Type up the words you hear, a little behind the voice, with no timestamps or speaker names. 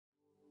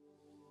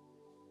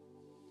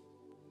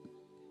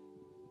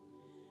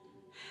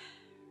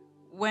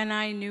when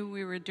I knew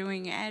we were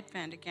doing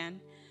Advent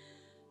again,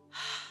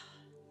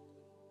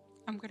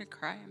 I'm going to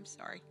cry, I'm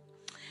sorry.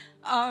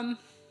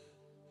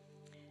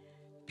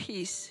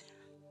 Peace.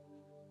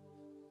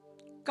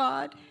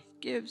 God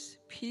gives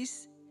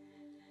peace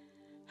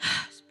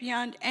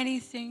beyond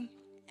anything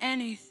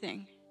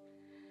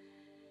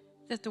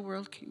that the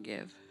world can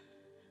give.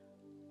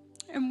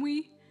 And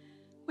we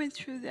went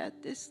through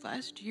that this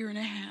last year and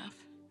a half.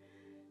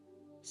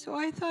 So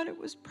I thought it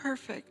was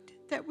perfect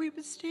that we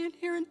would stand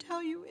here and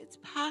tell you it's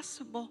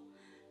possible,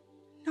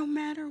 no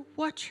matter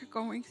what you're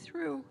going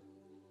through.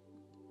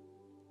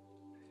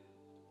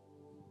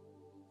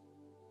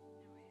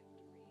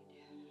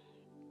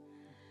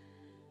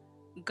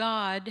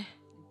 God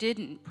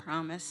didn't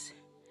promise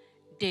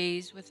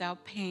days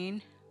without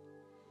pain,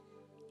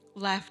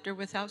 laughter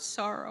without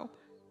sorrow,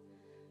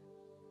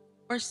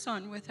 or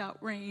sun without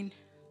rain.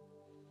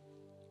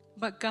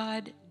 But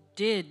God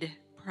did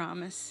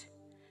promise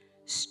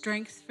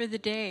strength for the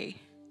day,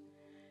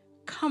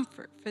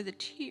 comfort for the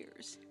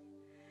tears,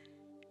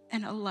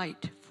 and a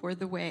light for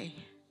the way.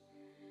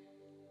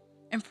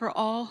 And for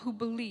all who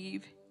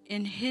believe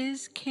in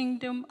his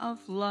kingdom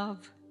of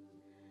love,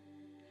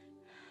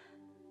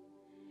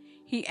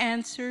 he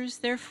answers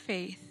their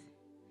faith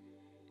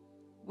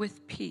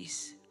with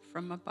peace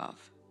from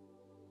above.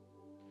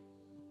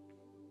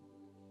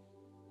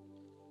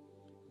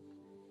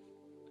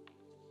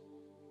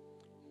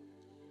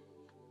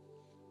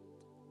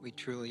 We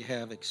truly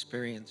have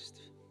experienced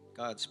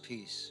God's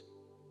peace,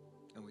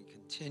 and we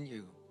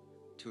continue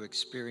to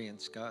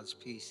experience God's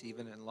peace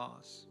even in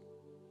loss.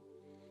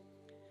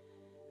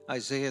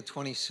 Isaiah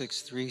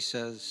 26:3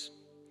 says,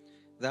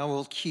 "Thou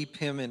wilt keep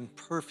him in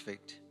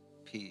perfect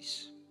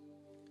peace,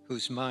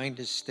 whose mind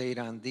is stayed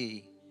on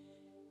thee,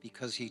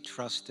 because he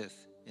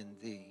trusteth in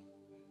thee."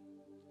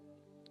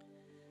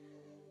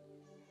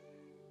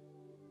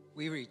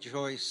 We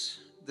rejoice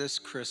this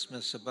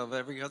Christmas above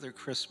every other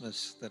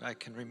Christmas that I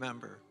can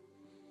remember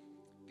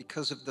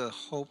because of the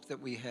hope that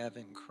we have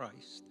in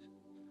Christ.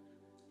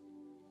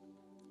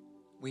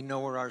 We know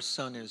where our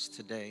son is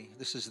today.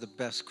 This is the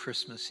best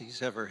Christmas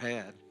he's ever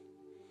had.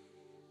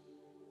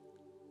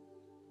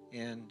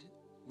 And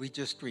we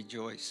just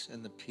rejoice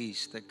in the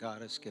peace that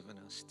God has given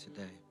us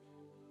today.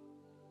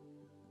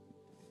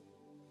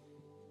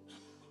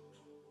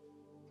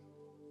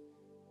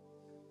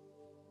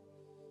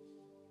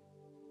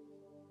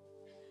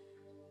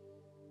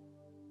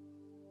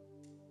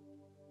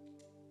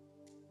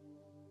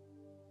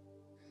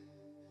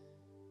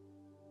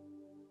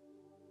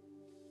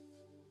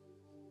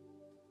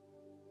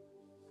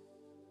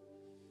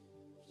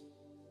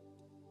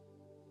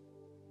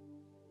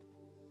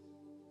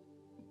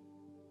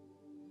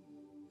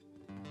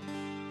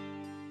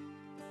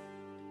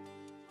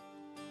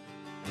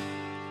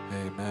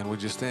 Amen.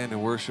 Would you stand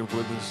and worship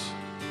with us?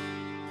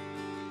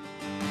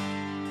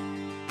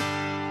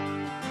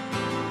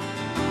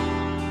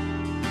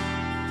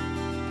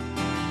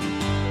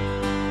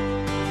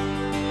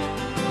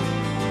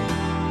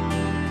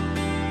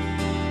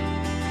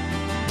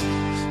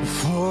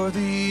 For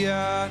the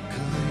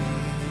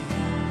unclean,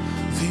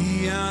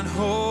 the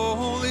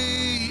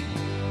unholy,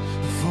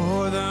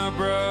 for the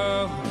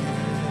broken,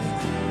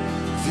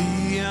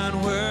 the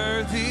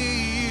unworthy,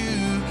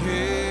 you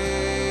came.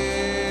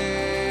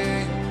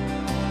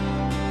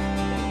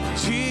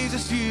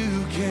 Jesus,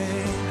 you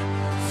came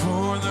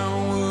for the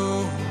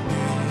wounded,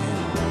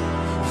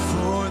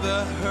 for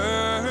the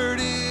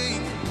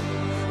hurting,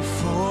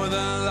 for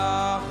the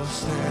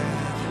lost,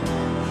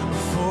 and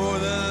for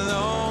the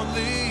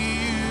lonely.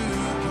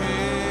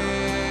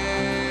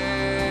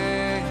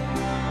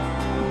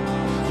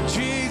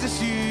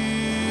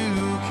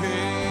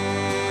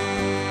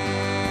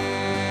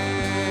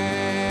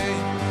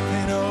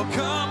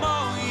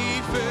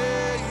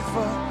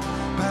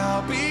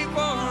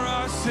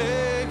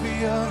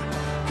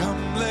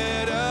 Come,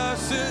 let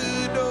us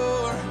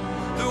adore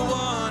the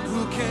one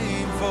who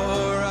came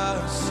for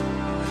us.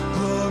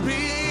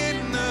 Glory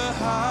in the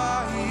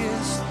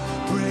highest,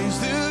 praise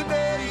the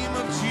name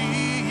of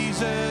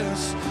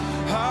Jesus.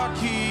 Our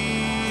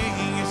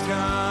King is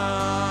coming.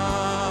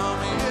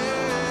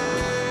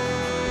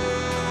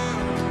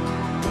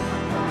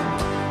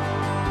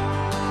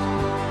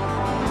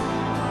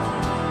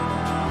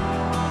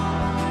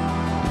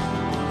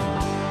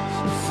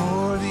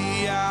 For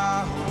the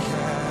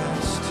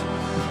outcast,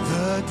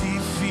 the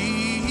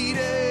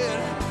defeated,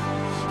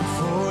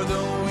 for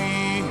the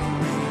weary,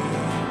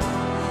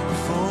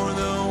 for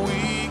the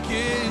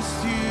weakest,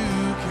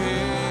 you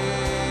came.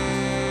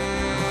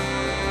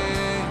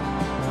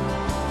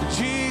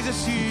 Jesus,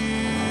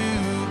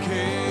 you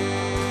came.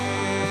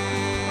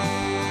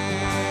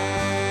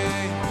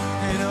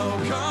 And oh,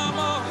 come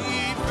all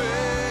ye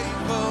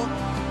faithful,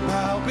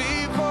 bow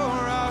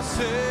before our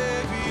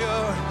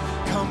Savior.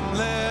 Come,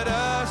 let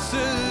us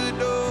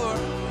adore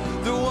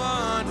the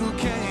one who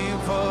came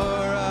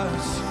for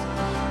us.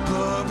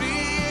 Glory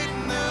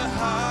in the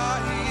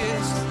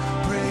highest,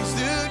 praise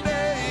the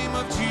name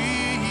of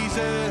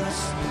Jesus.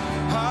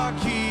 Our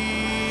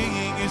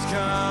King is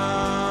come.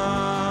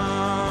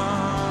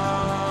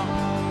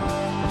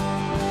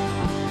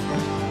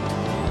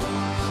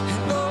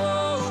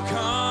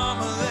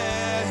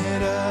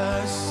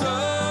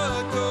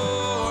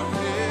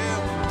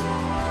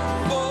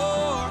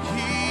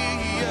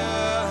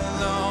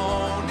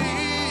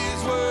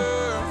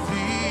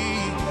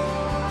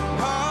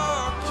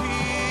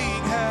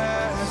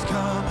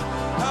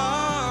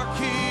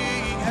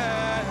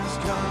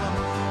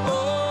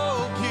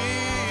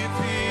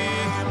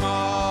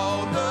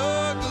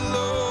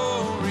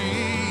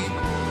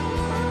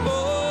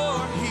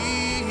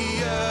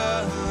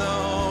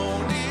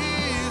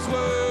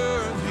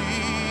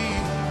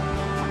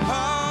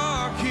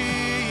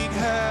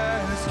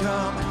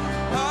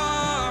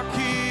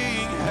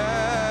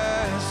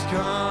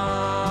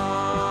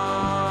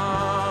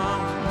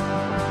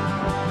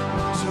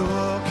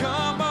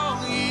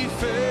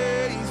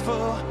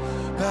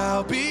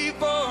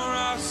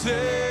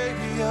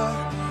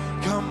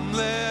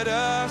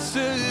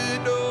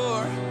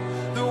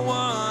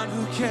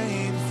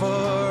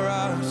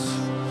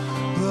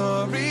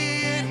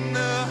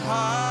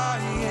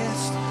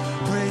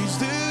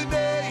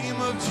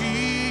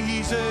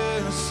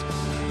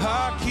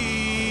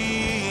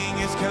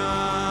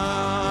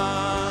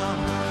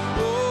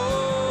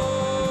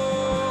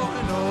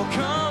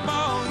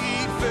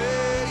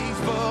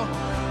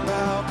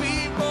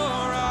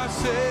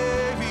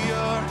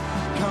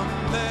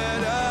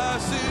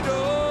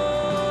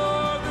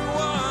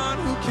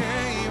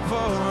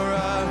 for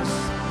us.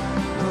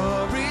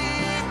 Glory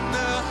in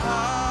the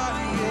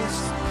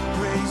highest.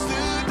 Praise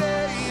the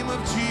name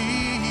of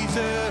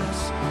Jesus.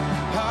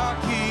 Our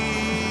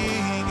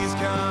King is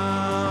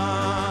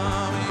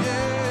come.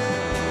 Yeah.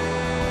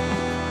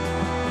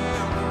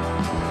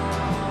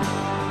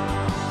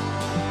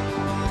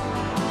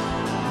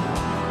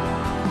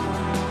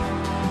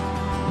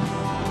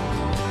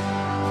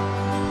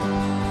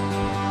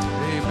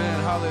 Amen.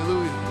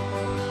 Hallelujah.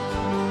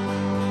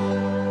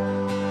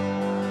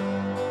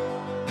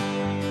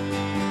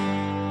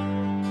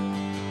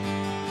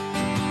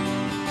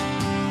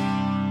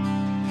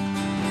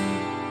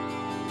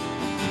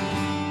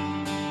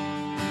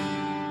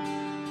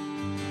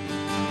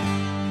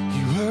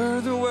 You were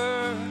the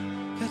Word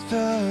at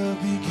the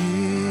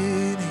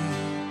beginning,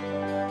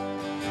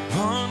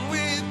 one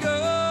with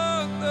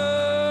God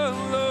the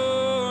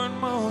Lord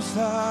Most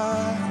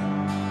High.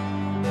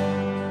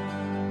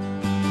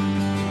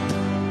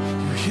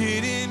 Your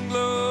hidden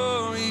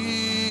glory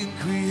in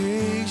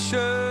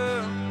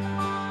creation,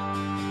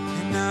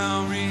 and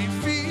now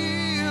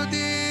revealed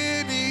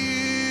in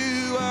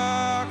you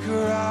are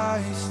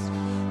Christ.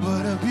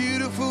 What a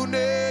beautiful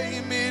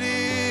name it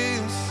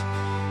is.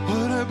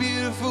 What a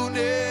beautiful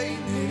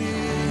name it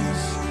is.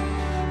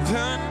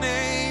 The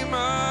name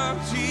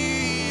of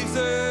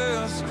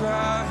Jesus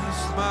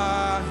Christ,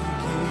 my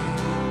King.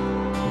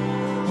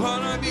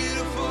 What a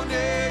beautiful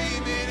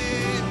name it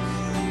is.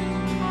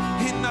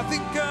 And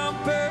nothing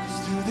compares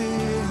to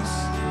this.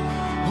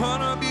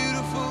 What a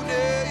beautiful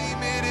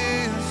name it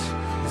is.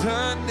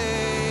 The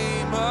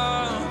name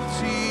of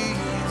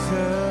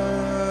Jesus.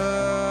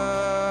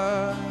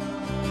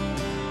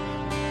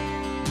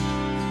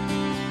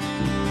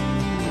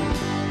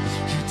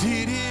 You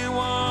didn't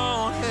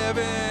want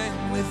heaven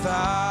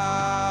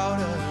without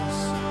us.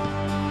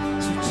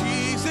 So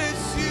Jesus,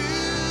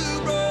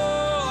 you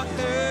brought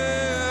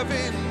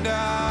heaven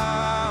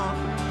down.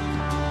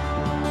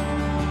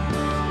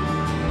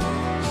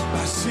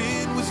 My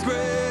sin was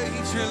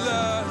great, your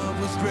love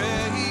was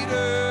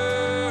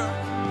greater.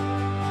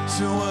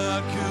 So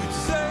what could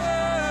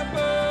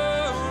separate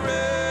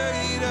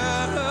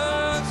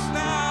us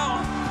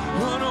now?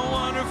 What a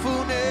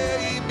wonderful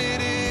name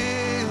it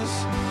is.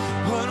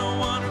 What a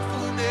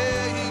wonderful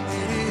name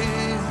it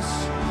is.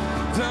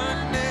 The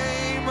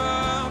name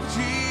of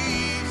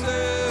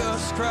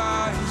Jesus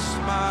Christ,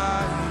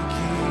 my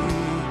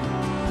King.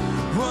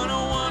 What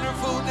a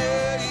wonderful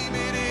name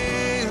it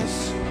is.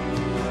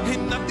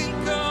 And nothing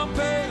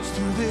compares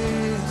to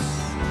this.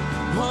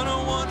 What a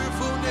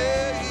wonderful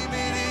name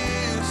it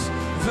is.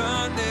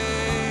 The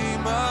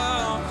name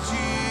of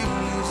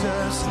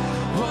Jesus.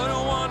 What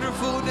a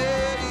wonderful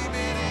name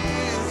it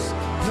is.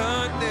 The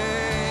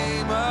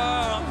name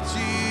of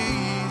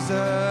Jesus.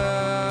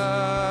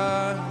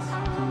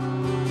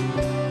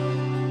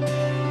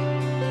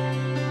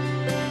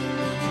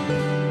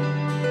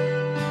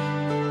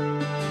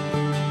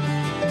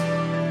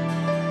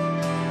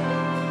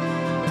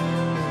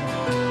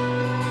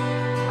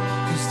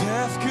 Cause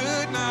death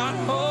could not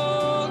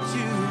hold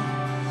you.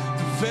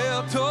 The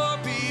veil tore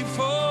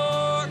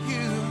before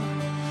you.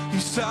 You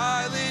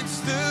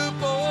silenced the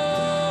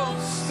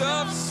boast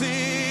of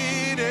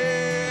sin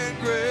and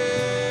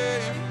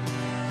grave.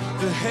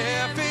 The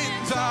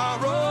heavens are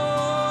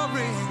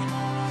roaring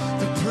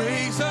the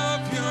praise of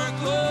your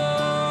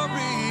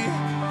glory.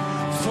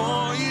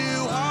 For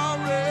you are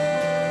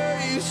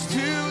raised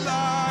to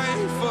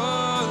life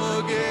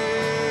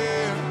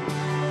again.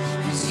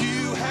 'Cause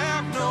you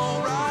have no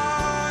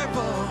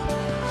rival,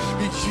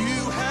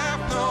 you have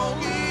no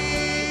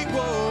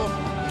equal,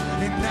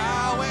 and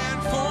now and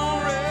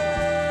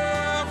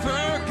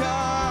forever,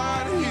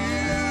 God,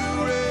 you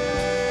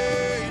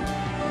reign.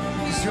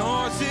 'Cause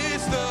yours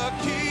is the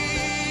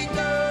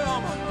kingdom,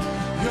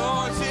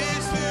 yours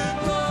is the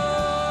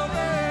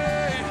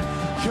glory,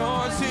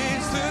 yours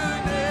is the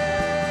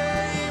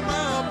name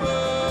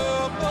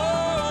above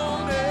all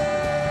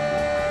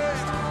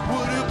names.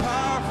 What a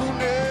powerful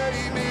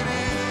name it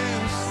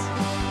is.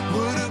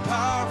 What a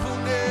powerful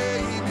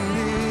name it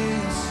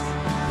is.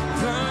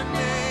 The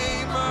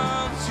name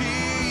of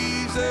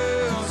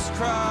Jesus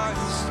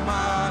Christ,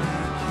 my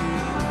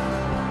King.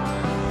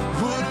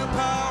 What a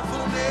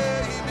powerful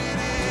name it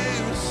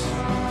is.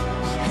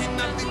 And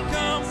nothing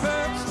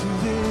compares to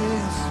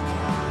this.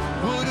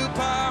 What a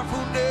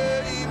powerful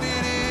name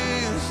it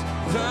is.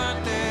 The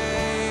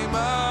name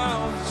of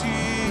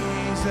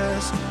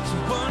Jesus. So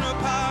what a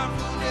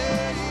powerful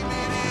name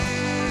it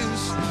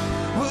is.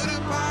 What a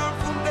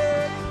powerful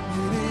name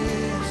it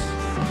is.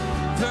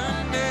 The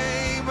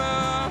name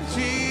of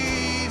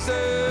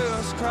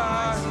Jesus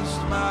Christ,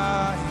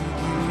 my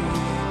King.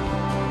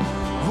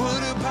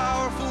 What a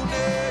powerful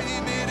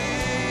name it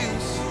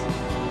is.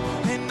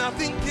 And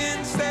nothing can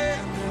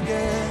stand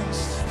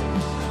against.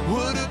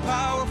 What a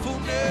powerful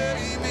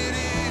name it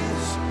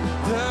is.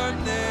 The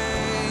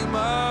name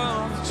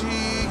of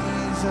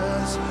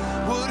Jesus.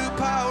 What a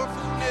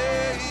powerful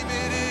name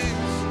it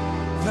is.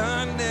 The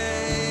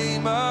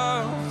name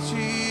of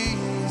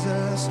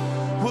Jesus.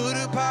 What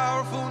a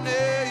powerful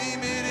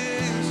name it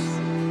is.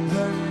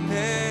 The name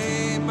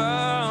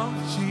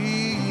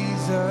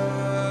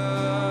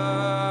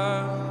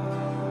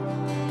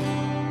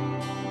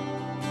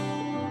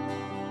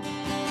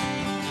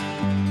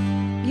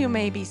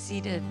may be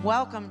seated.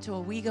 Welcome to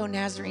Owego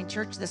Nazarene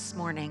Church this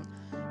morning.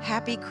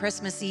 Happy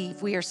Christmas Eve.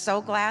 We are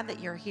so glad that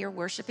you're here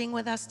worshiping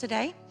with us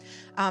today.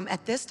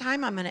 At this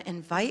time, I'm going to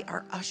invite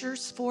our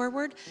ushers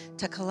forward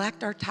to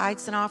collect our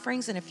tithes and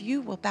offerings. And if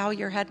you will bow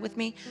your head with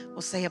me,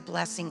 we'll say a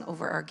blessing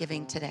over our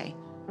giving today.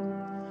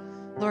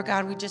 Lord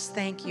God, we just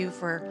thank you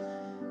for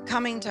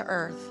coming to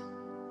earth,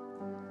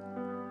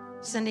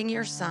 sending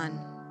your Son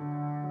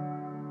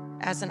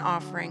as an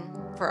offering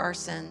for our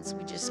sins.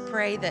 We just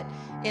pray that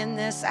in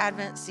this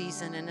Advent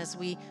season and as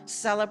we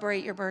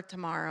celebrate your birth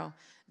tomorrow,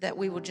 that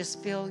we will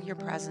just feel your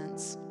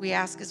presence. We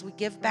ask as we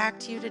give back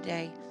to you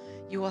today,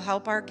 you will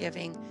help our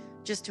giving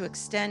just to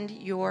extend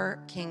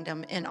your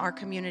kingdom in our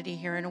community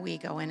here in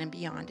Owego and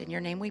beyond. In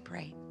your name we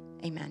pray,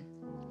 amen.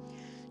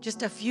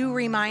 Just a few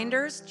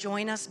reminders.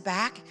 Join us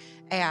back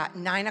at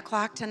 9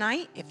 o'clock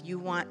tonight if you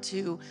want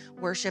to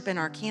worship in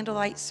our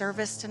candlelight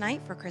service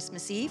tonight for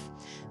Christmas Eve.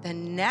 The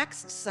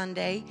next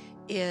Sunday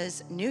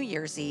is New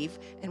Year's Eve,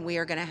 and we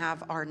are going to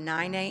have our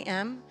 9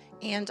 a.m.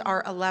 and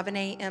our 11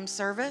 a.m.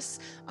 service.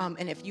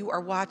 And if you are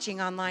watching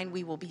online,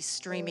 we will be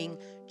streaming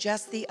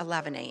just the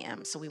 11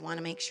 a.m. So we want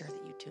to make sure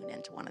that you tune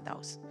into one of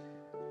those.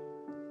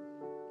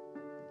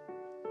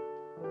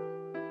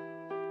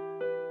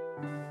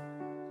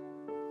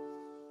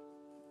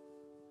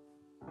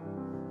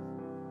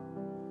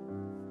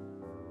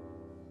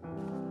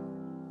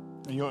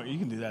 You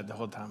can do that the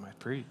whole time I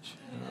preach.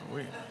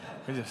 We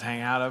just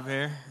hang out up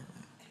here.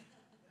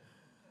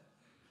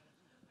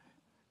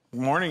 Good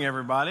morning,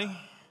 everybody.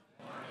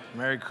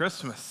 Merry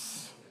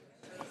Christmas.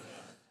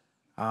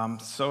 I'm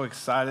so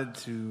excited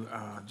to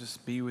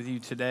just be with you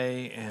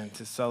today and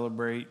to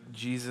celebrate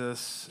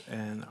Jesus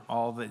and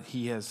all that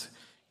he has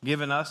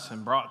given us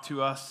and brought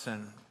to us.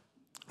 And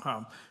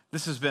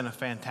this has been a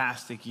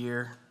fantastic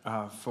year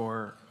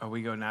for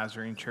Owego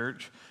Nazarene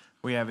Church.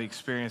 We have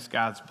experienced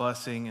God's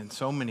blessing in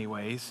so many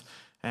ways,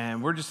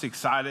 and we're just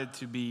excited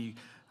to be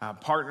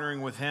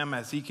partnering with him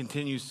as he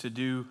continues to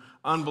do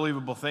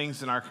unbelievable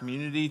things in our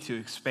community to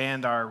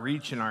expand our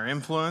reach and our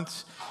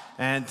influence.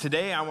 And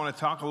today I want to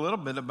talk a little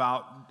bit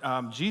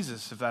about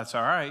Jesus, if that's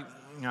all right.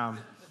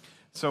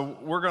 So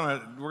we're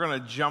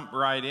gonna jump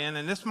right in,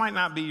 and this might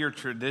not be your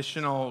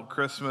traditional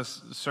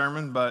Christmas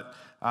sermon, but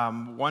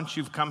once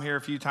you've come here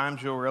a few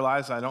times, you'll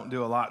realize I don't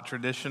do a lot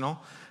traditional.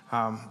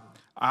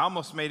 I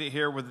almost made it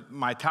here with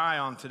my tie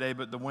on today,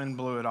 but the wind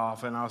blew it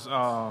off, and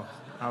I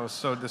was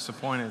so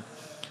disappointed.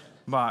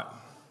 But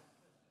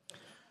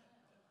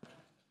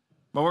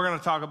we're going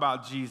to talk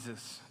about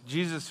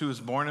Jesus who was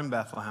born in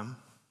Bethlehem,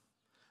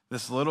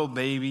 this little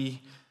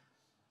baby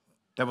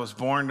that was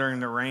born during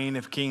the reign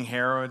of King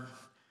Herod.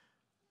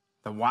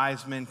 The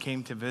wise men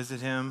came to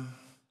visit him,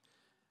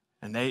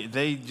 and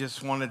they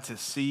just wanted to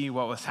see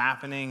what was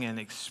happening and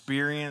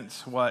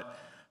experience what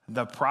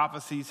the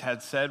prophecies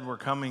had said were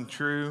coming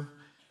true.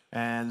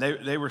 And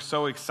they were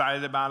so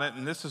excited about it.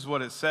 And this is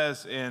what it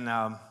says in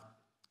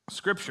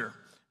Scripture.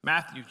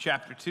 Matthew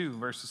chapter 2,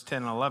 verses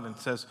 10 and 11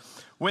 says,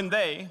 when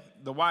they,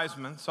 the wise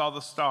men, saw the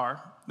star,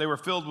 they were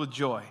filled with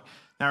joy.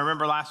 Now,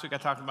 remember last week I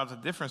talked about the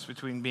difference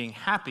between being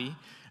happy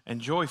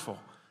and joyful.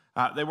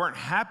 They weren't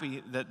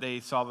happy that they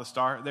saw the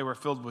star. They were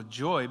filled with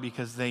joy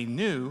because they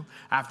knew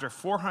after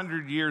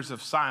 400 years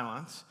of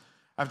silence,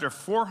 after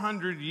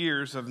 400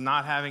 years of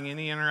not having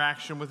any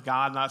interaction with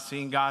God, not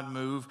seeing God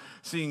move,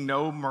 seeing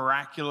no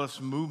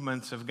miraculous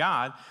movements of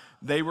God,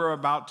 they were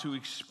about to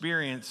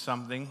experience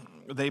something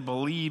they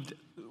believed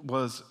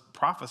was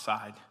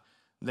prophesied.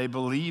 They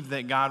believed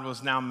that God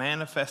was now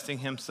manifesting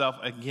himself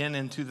again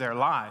into their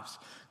lives.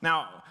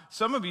 Now,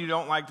 some of you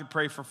don't like to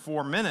pray for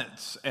 4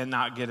 minutes and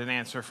not get an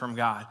answer from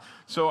God.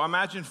 So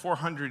imagine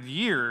 400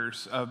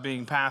 years of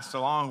being passed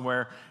along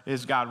where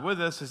is God with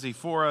us? Is he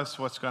for us?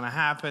 What's going to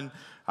happen?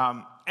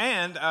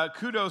 And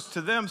kudos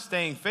to them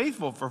staying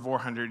faithful for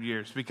 400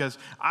 years, because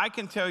I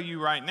can tell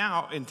you right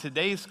now, in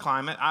today's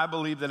climate, I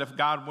believe that if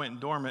God went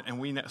dormant and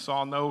we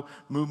saw no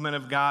movement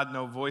of God,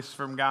 no voice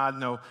from God,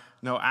 no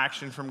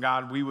action from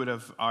God, we would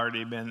have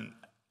already been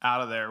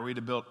out of there. We'd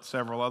have built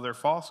several other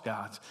false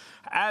gods,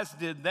 as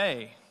did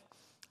they,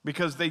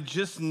 because they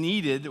just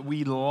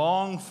we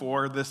long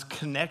for this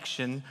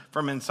connection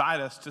from inside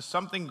us to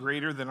something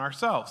greater than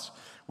ourselves.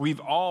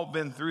 We've all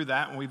been through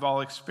that, and we've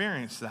all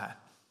experienced that.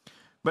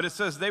 But it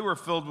says they were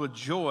filled with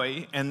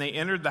joy, and they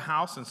entered the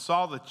house and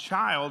saw the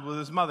child with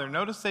his mother.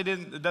 Notice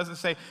it doesn't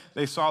say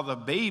they saw the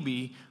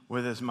baby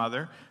with his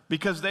mother,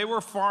 because they were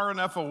far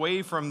enough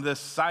away from this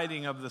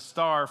sighting of the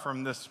star,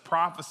 from this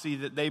prophecy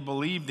that they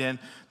believed in,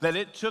 that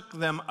it took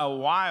them a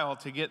while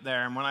to get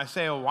there. And when I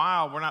say a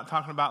while, we're not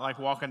talking about like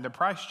walking to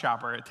Price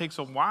Chopper. It takes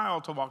a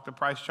while to walk to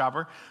Price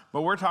Chopper,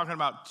 but we're talking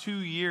about 2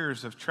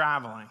 years of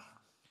traveling.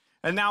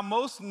 And now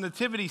most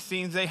nativity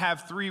scenes, they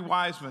have 3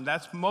 wise men.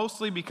 That's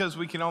mostly because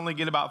we can only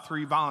get about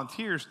 3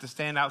 volunteers to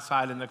stand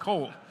outside in the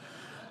cold.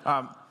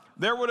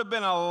 There would have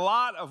been a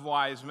lot of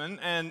wise men,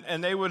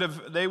 and they would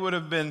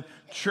have been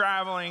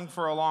traveling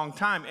for a long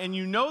time. And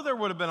you know there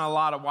would have been a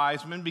lot of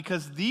wise men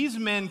because these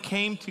men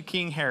came to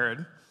King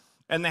Herod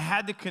And they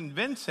had to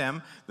convince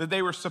him that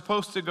they were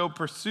supposed to go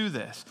pursue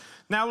this.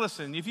 Now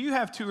listen, if you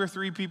have 2 or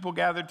 3 people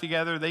gathered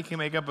together, they can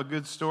make up a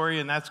good story,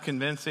 and that's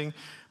convincing.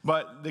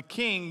 But the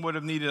king would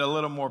have needed a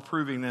little more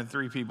proving than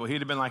 3 people.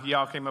 He'd have been like,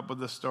 y'all came up with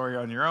this story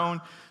on your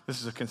own. This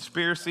is a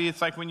conspiracy.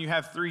 It's like when you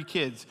have 3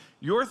 kids.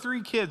 Your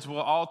 3 kids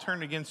will all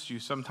turn against you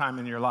sometime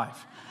in your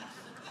life.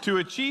 To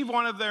achieve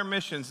one of their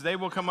missions, they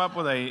will come up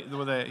with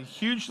a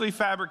hugely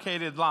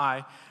fabricated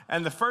lie,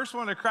 and the first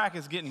one to crack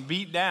is getting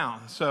beat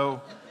down.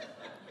 So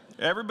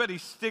everybody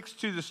sticks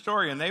to the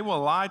story, and they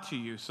will lie to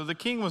you. So the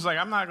king was like,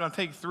 I'm not going to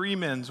take 3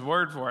 men's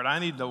word for it. I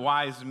need the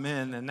wise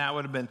men, and that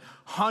would have been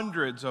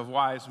hundreds of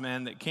wise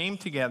men that came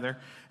together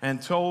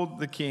and told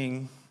the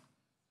king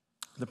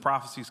the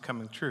prophecy's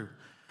coming true.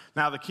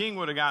 Now, the king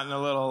would have gotten a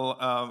little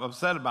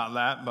upset about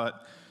that,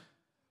 but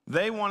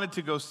they wanted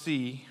to go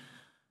see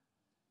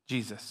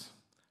Jesus.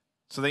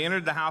 So they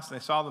entered the house, and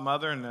they saw the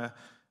mother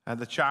and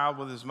the child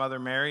with his mother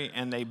Mary,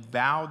 and they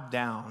bowed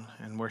down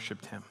and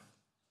worshiped him.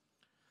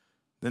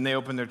 Then they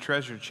opened their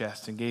treasure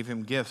chest and gave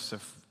him gifts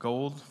of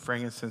gold,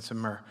 frankincense, and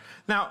myrrh.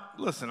 Now,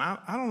 listen, I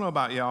don't know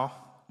about y'all,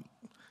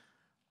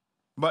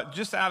 but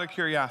just out of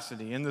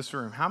curiosity in this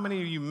room, how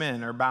many of you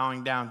men are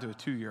bowing down to a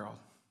 2-year-old?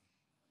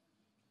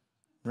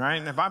 Right?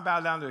 And if I bow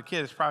down to a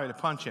kid, it's probably to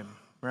punch him,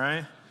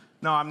 right?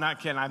 No, I'm not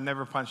kidding. I've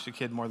never punched a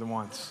kid more than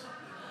once.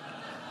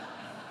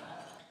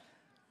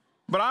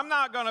 But I'm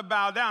not going to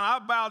bow down.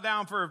 I'll bow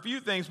down for a few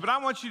things, but I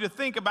want you to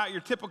think about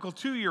your typical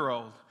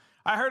 2-year-old.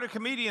 I heard a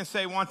comedian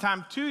say one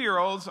time,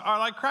 2-year-olds are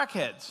like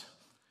crackheads.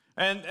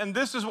 And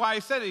this is why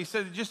he said it. He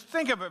said, just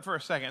think of it for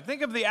a second.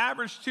 Think of the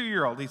average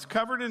 2-year-old. He's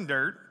covered in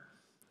dirt,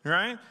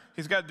 right?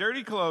 He's got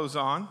dirty clothes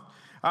on.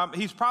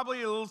 He's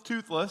probably a little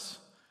toothless.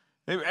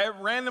 He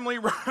randomly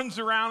runs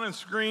around and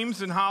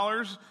screams and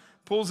hollers,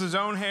 pulls his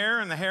own hair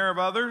and the hair of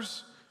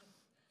others,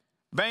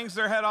 bangs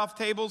their head off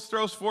tables,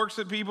 throws forks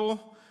at people.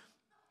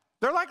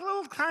 They're like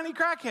little tiny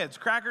crackheads,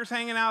 crackers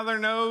hanging out of their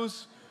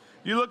nose.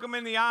 You look them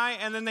in the eye,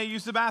 and then they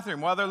use the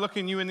bathroom while they're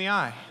looking you in the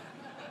eye.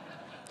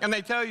 And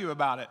they tell you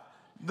about it.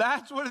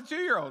 That's what a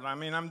 2-year-old,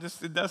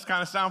 it does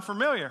kind of sound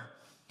familiar.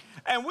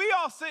 And we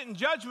all sit in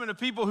judgment of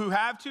people who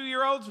have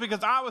 2-year-olds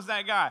because I was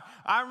that guy.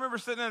 I remember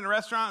sitting in a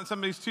restaurant and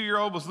somebody's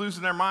 2-year-old was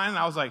losing their mind, and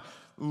I was like,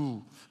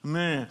 ooh,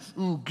 man,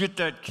 ooh, get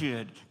that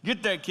kid.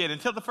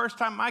 Until the first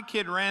time my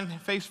kid ran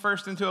face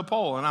first into a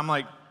pole, and I'm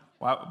like,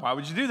 why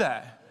would you do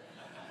that?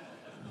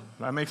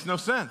 That makes no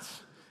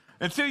sense.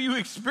 Until you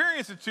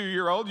experience a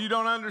 2-year-old, you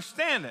don't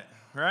understand it,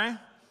 right?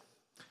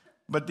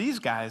 But these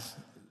guys,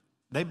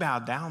 they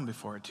bowed down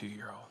before a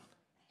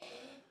 2-year-old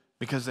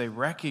because they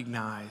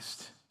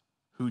recognized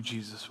who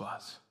Jesus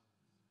was,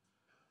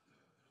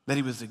 that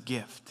he was a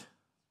gift.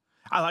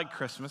 I like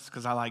Christmas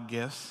because I like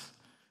gifts.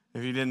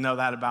 If you didn't know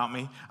that about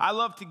me, I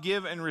love to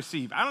give and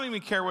receive. I don't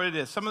even care what it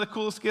is. Some of the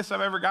coolest gifts I've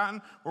ever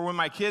gotten were when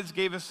my kids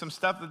gave us some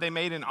stuff that they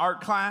made in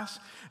art class,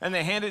 and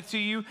they hand it to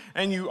you,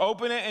 and you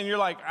open it, and you're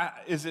like,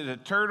 is it a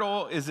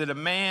turtle? Is it a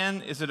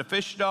man? Is it a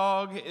fish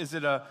dog? Is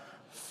it a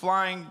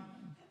flying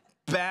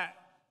bat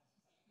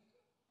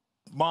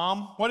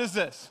bomb? What is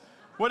this?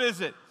 What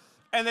is it?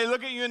 And they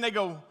look at you, and they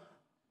go,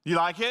 you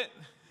like it?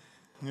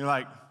 And you're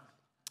like,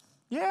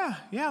 yeah,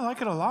 I like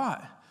it a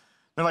lot.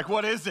 They're like,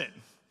 what is it?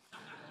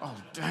 Oh,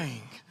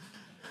 dang.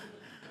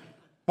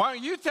 Why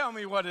don't you tell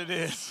me what it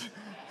is?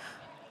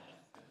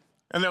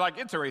 And they're like,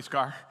 it's a race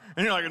car.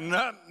 And you're like,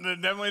 no, they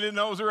definitely didn't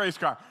know it was a race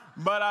car.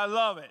 But I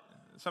love it.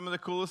 Some of the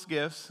coolest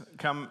gifts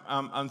come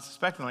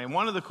unsuspectingly. And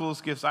one of the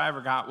coolest gifts I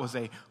ever got was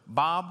a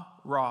Bob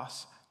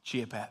Ross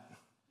Chia Pet.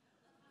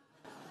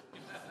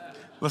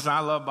 Listen,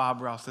 I love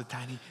Bob Ross, the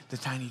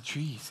tiny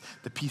trees,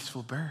 the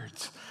peaceful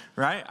birds,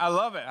 right? I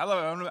love it.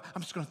 I'm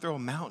just going to throw a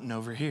mountain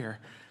over here.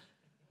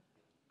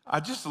 I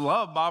just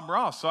love Bob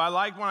Ross. So I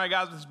liked when I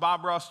got this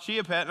Bob Ross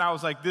Chia Pet, and I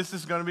was like, this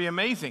is going to be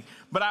amazing.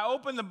 But I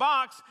opened the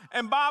box,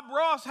 and Bob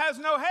Ross has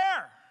no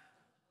hair.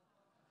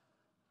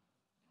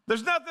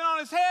 There's nothing on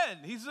his head.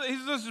 He's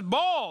just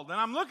bald. And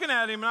I'm looking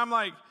at him, and I'm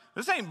like,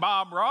 this ain't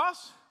Bob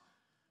Ross.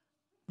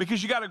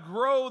 Because you got to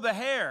grow the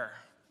hair,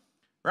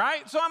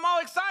 right? So I'm all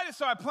excited.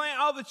 So I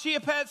plant all the Chia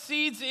Pet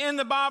seeds in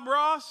the Bob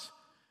Ross.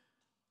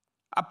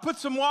 I put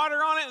some water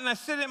on it, and I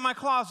sit it in my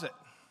closet.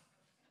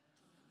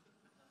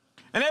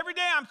 And every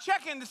day I'm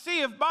checking to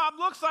see if Bob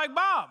looks like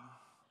Bob.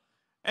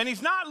 And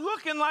he's not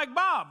looking like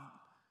Bob.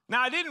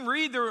 Now, I didn't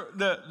read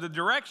the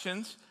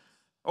directions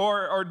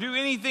or do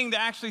anything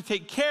to actually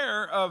take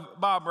care of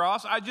Bob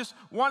Ross. I just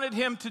wanted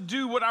him to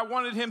do what I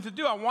wanted him to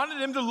do. I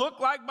wanted him to look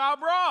like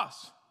Bob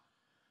Ross.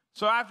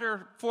 So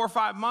after 4 or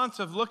 5 months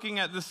of looking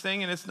at this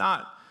thing and it's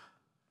not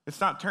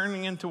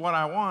turning into what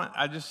I want,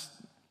 I just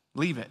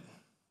leave it.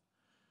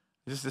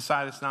 I just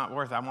decide it's not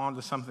worth it. I'm on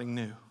to something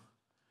new.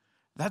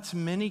 That's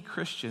many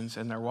Christians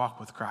in their walk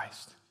with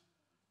Christ.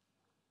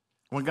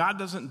 When God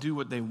doesn't do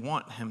what they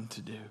want him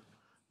to do,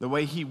 the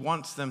way he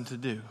wants them to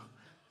do,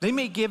 they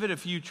may give it a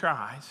few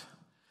tries,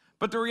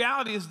 but the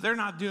reality is they're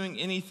not doing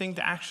anything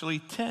to actually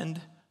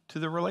tend to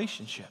the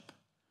relationship.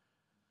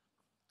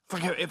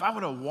 It's like if I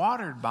would have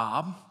watered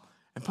Bob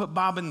and put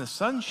Bob in the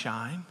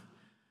sunshine,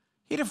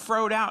 he'd have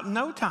froed out in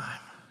no time.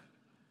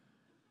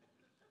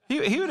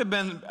 He would have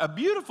been a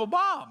beautiful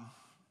Bob.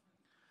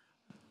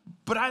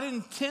 But I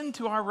didn't tend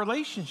to our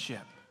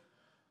relationship.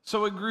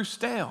 So it grew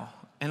stale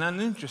and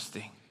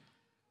uninteresting.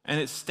 And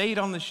it stayed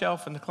on the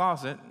shelf in the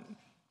closet. And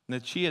the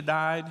Chia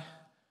died.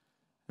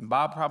 And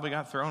Bob probably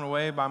got thrown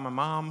away by my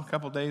mom a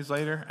couple days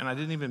later. And I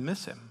didn't even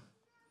miss him.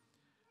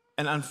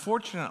 And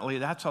unfortunately,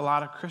 that's a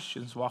lot of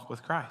Christians walk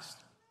with Christ.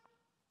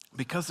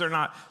 Because they're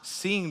not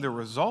seeing the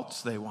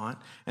results they want.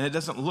 And it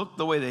doesn't look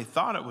the way they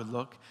thought it would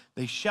look.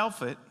 They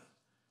shelf it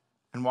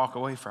and walk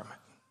away from it.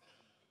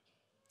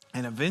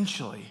 And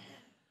eventually,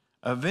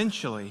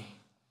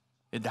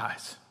 it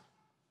dies.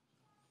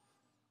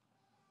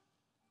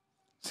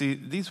 See,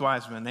 these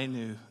wise men, they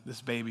knew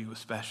this baby was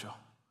special.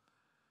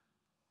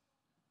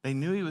 They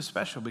knew he was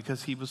special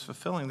because he was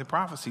fulfilling the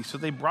prophecy. So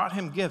they brought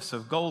him gifts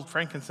of gold,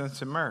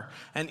 frankincense, and myrrh.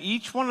 And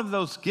each one of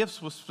those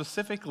gifts was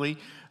specifically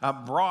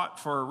brought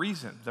for a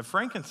reason. The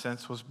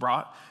frankincense was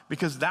brought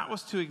because that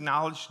was to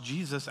acknowledge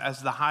Jesus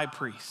as the high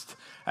priest,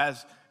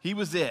 as he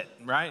was it,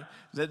 right?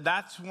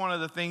 That's one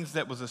of the things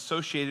that was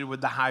associated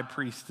with the high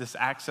priest, this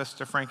access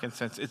to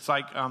frankincense. It's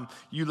like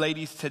you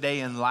ladies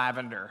today in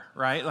lavender,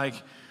 right? Like,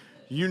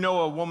 you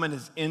know a woman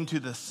is into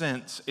the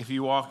scents if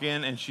you walk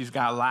in and she's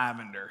got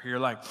lavender. You're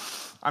like,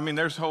 I mean,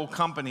 there's whole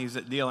companies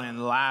that deal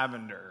in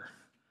lavender.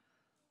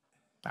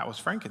 That was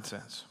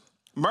frankincense.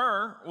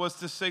 Myrrh was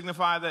to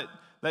signify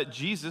that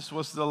Jesus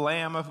was the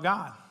Lamb of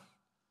God,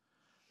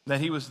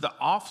 that he was the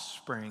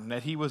offspring,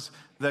 that he was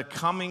the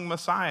coming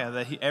Messiah,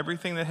 that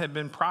everything that had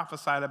been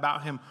prophesied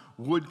about him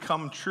would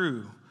come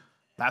true.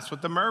 That's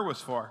what the myrrh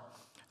was for.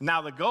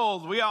 Now the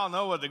gold, we all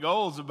know what the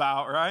gold's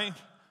about, right?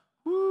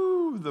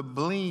 Woo, the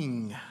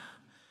bling,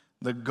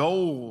 the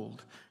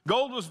gold.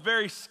 Gold was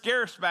very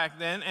scarce back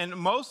then and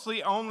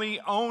mostly only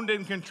owned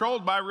and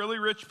controlled by really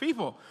rich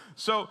people.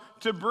 So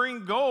to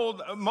bring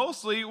gold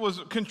mostly was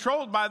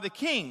controlled by the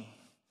king.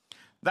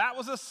 That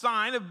was a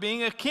sign of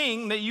being a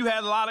king, that you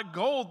had a lot of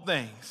gold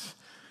things.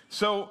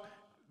 So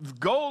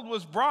gold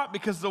was brought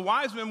because the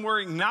wise men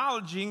were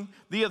acknowledging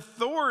the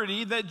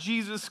authority that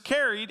Jesus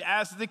carried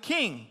as the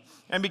king.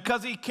 And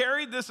because he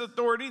carried this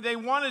authority, they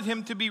wanted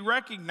him to be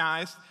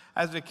recognized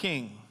as a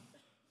king.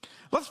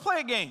 Let's play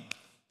a game,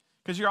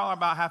 because you're all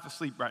about half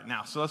asleep right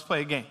now. So let's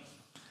play a game.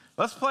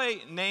 Let's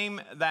play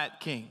Name That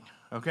King,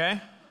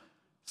 okay?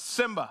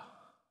 Simba.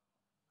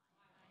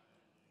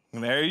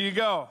 There you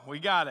go. We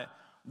got it.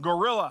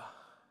 Gorilla.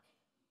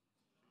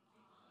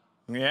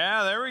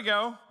 Yeah, there we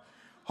go.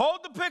 Hold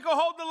the pickle,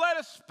 hold the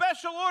lettuce.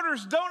 Special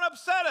orders, don't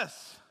upset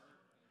us.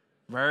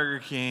 Burger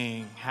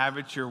King, have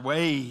it your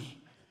way.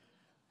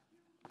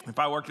 If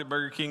I worked at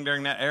Burger King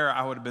during that era,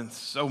 I would have been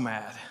so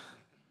mad.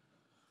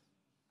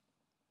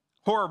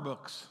 Horror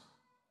books.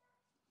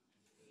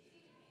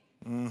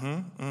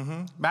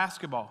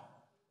 Basketball.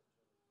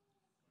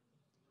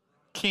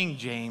 King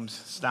James,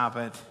 stop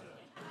it.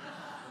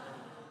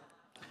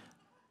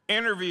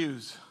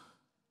 Interviews.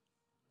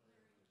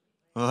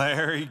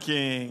 Larry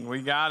King,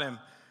 we got him.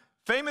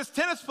 Famous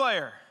tennis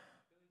player.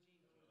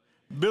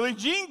 Billie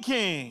Jean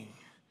King.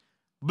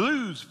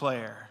 Blues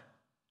player.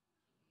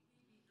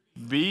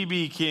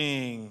 B.B.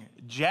 King.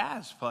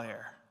 Jazz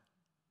player.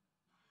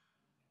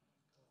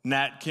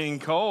 Nat King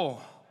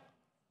Cole.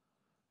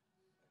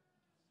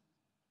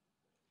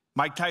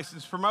 Mike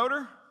Tyson's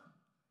promoter.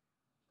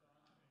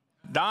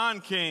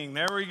 Don King,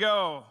 there we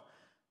go.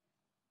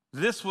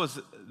 This was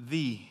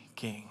the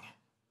king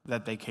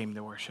that they came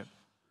to worship.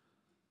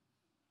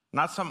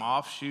 Not some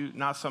offshoot,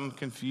 not some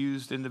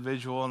confused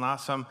individual, not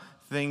some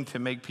thing to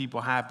make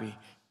people happy.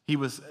 He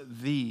was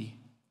the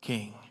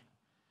king.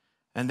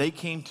 And they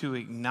came to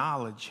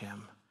acknowledge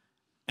him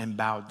and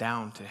bow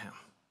down to him.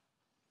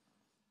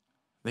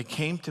 They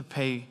came to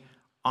pay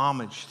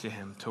homage to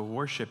him, to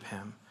worship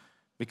him,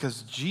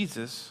 because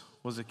Jesus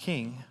was a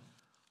king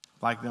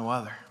like no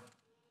other.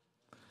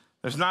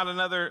 There's not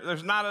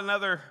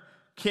another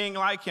king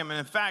like him. And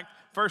in fact,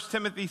 1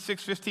 Timothy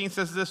 6:15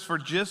 says this, for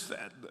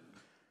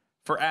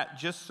at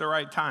just the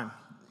right time,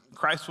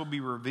 Christ will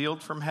be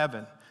revealed from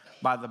heaven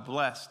by the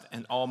blessed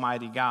and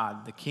almighty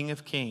God, the King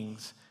of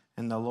kings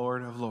and the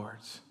Lord of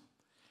lords.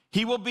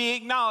 He will be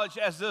acknowledged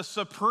as the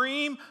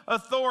supreme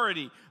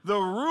authority, the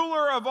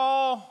ruler of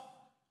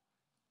all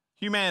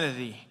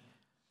humanity.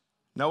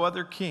 No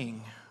other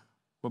king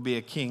will be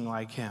a king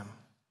like him.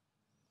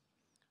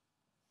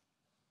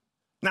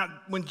 Now,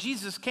 when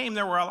Jesus came,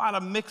 there were a lot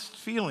of mixed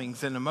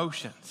feelings and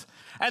emotions.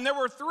 And there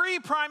were three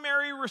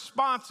primary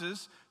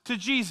responses to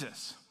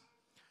Jesus.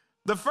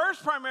 The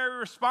first primary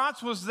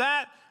response was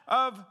that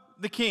of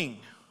the king.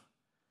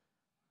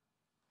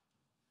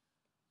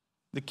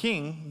 The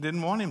king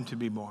didn't want him to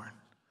be born.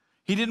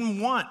 He didn't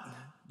want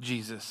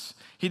Jesus.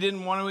 He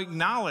didn't want to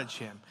acknowledge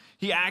him.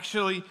 He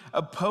actually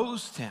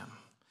opposed him.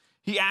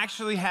 He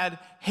actually had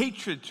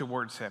hatred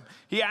towards him.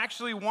 He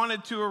actually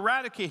wanted to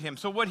eradicate him.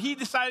 So what he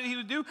decided he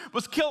would do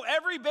was kill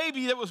every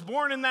baby that was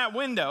born in that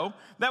window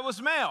that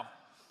was male.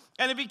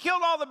 And if he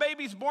killed all the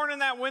babies born in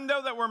that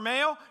window that were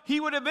male, he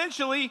would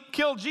eventually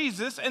kill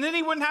Jesus, and then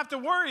he wouldn't have to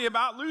worry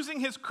about losing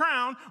his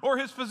crown or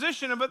his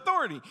position of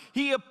authority.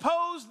 He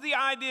opposed the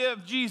idea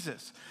of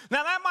Jesus.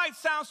 Now, that might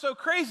sound so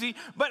crazy,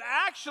 but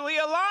actually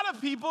a lot of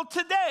people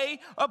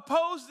today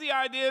oppose the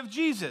idea of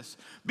Jesus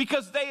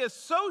because they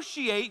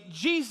associate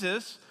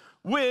Jesus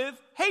with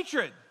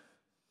hatred.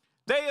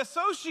 They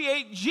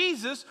associate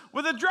Jesus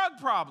with a drug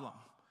problem.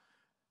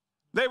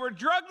 They were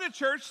drugged to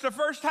church the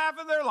first half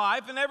of their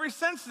life, and ever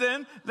since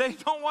then, they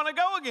don't want to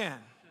go again.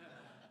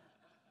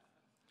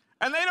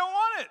 And they don't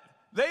want it.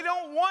 They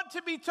don't want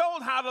to be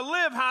told how to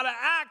live, how to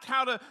act,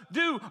 how to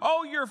do.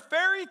 Oh, your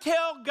fairy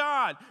tale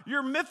God,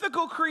 your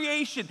mythical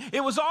creation.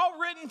 It was all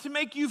written to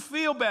make you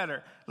feel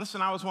better.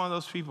 Listen, I was one of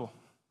those people.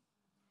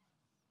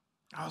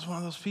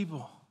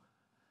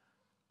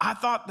 I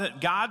thought that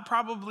God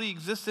probably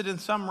existed in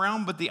some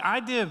realm, but the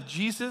idea of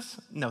Jesus,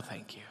 no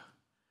thank you.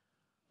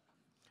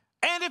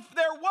 And if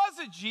there was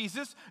a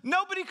Jesus,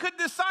 nobody could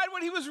decide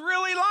what he was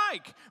really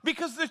like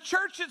because the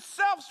church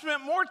itself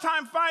spent more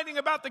time fighting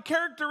about the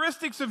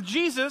characteristics of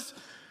Jesus.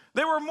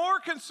 They were more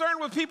concerned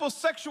with people's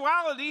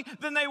sexuality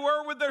than they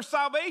were with their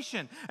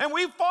salvation. And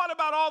we fought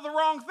about all the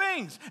wrong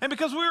things. And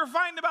because we were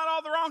fighting about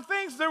all the wrong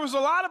things, there was a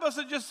lot of us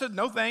that just said,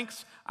 no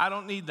thanks, I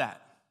don't need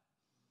that.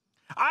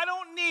 I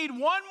don't need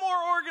one more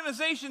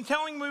organization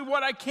telling me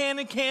what I can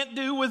and can't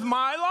do with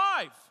my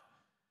life.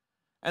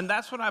 And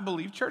that's what I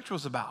believe church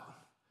was about.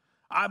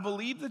 I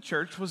believe the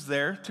church was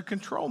there to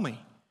control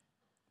me.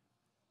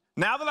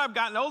 Now that I've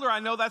gotten older, I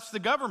know that's the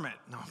government.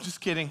 No, I'm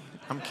just kidding.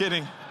 I'm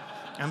kidding.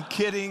 The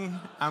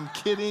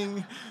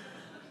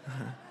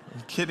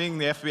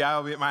FBI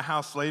will be at my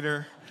house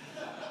later.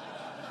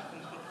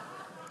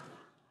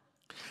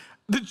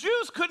 The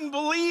Jews couldn't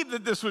believe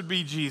that this would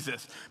be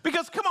Jesus.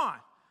 Because, come on,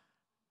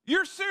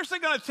 you're seriously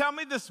going to tell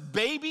me this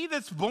baby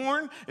that's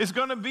born is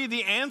going to be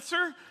the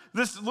answer?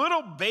 This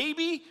little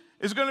baby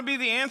is going to be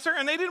the answer?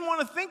 And they didn't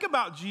want to think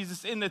about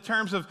Jesus in the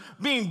terms of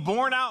being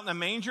born out in the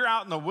manger,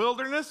 out in the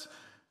wilderness.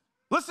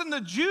 Listen,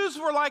 the Jews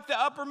were like the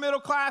upper middle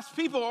class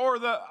people or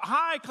the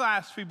high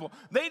class people.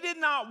 They did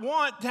not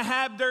want to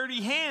have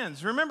dirty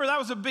hands. Remember, that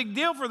was a big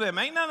deal for them.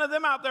 Ain't none of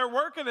them out there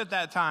working at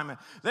that time.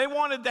 They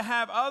wanted to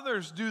have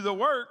others do the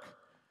work.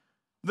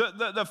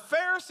 The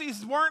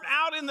Pharisees weren't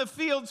out in the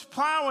fields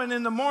plowing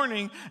in the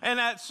morning and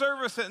at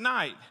service at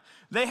night.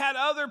 They had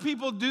other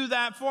people do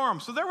that for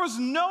them. So there was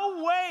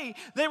no way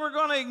they were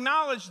going to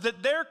acknowledge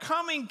that their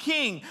coming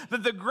king,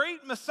 that the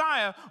great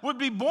Messiah, would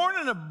be born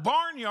in a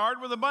barnyard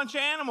with a bunch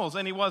of animals.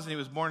 And he wasn't. He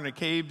was born in a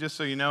cave, just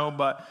so you know.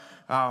 But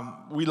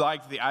we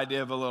like the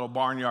idea of a little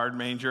barnyard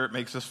manger. It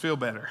makes us feel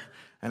better.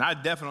 And I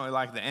definitely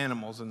like the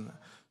animals. And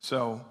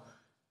so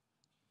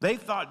they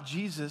thought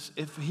Jesus,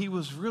 if he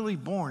was really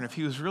born, if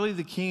he was really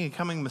the king and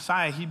coming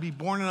Messiah, he'd be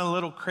born in a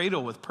little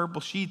cradle with purple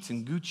sheets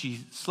and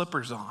Gucci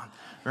slippers on,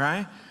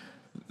 right?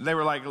 They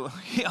were like,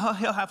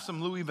 he'll have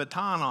some Louis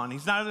Vuitton on.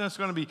 He's not just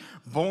going to be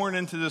born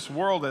into this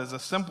world as a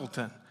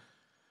simpleton.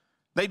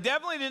 They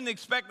definitely didn't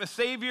expect the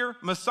Savior,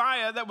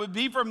 Messiah, that would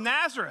be from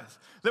Nazareth,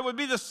 that would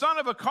be the son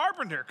of a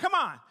carpenter. Come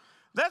on.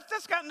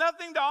 That's got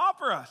nothing to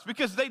offer us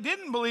because they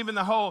didn't believe in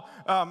the whole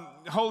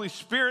Holy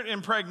Spirit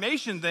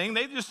impregnation thing.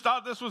 They just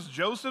thought this was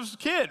Joseph's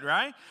kid,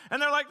 right?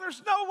 And they're like,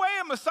 there's no way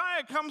a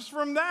Messiah comes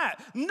from that.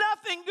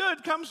 Nothing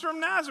good comes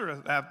from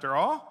Nazareth, after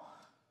all.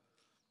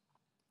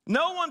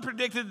 No one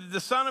predicted that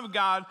the Son of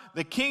God,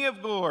 the King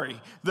of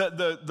glory,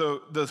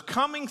 the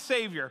coming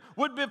Savior,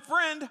 would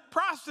befriend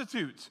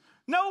prostitutes.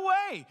 No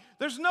way.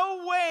 There's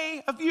no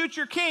way a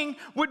future king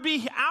would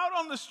be out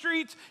on the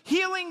streets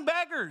healing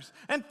beggars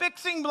and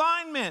fixing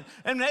blind men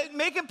and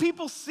making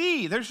people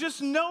see. There's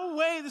just no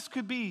way this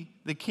could be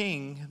the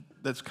king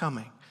that's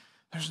coming.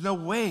 There's no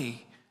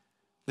way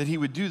that he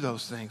would do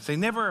those things. They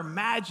never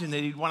imagined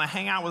that he'd want to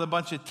hang out with a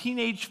bunch of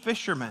teenage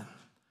fishermen.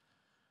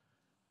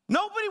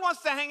 Nobody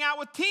wants to hang out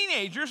with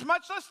teenagers,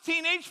 much less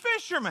teenage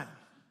fishermen.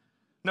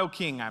 No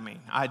king, I mean.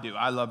 I do.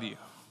 I love you.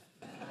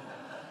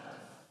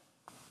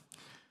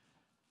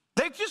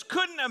 They just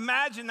couldn't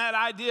imagine that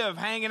idea of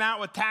hanging out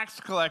with tax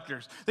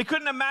collectors. They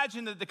couldn't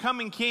imagine that the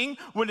coming king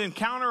would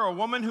encounter a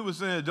woman who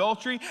was in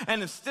adultery,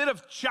 and instead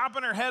of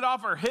chopping her head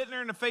off or hitting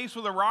her in the face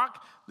with a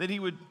rock, that he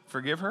would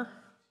forgive her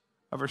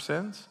of her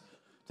sins,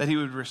 that he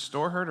would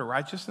restore her to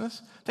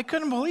righteousness. They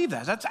couldn't believe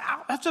that.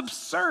 That's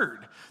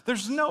absurd.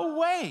 There's no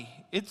way.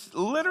 It's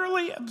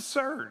literally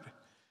absurd.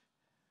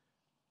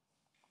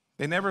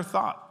 They never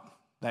thought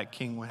that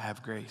king would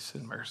have grace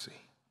and mercy.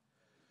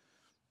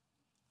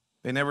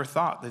 They never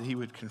thought that he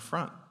would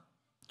confront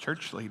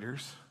church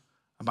leaders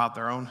about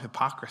their own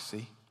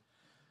hypocrisy,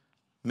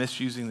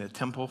 misusing the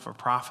temple for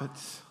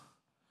profits.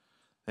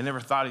 They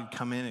never thought he'd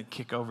come in and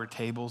kick over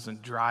tables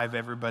and drive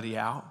everybody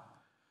out.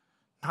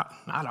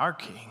 Not our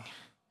king.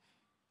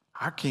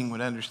 Our king would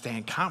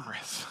understand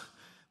commerce,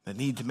 the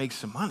need to make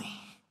some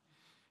money.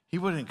 He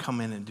wouldn't come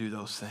in and do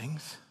those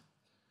things.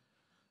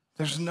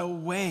 There's no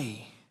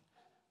way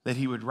that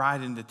he would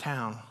ride into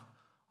town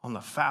on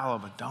the fowl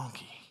of a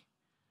donkey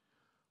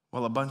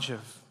while a bunch of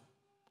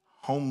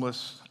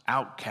homeless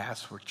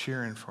outcasts were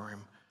cheering for him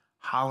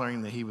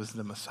hollering that he was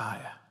the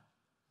Messiah.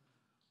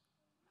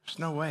 There's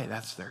no way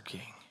that's their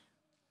king.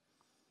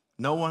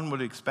 No one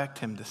would expect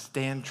him to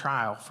stand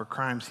trial for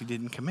crimes he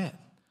didn't commit.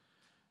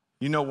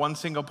 You know one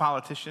single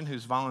politician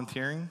who's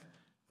volunteering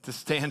to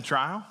stand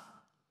trial?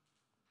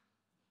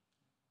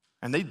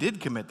 And they did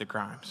commit the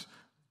crimes,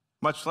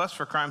 much less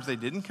for crimes they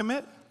didn't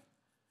commit.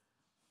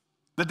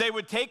 That they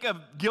would take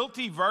a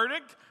guilty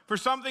verdict for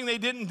something they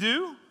didn't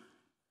do.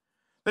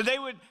 That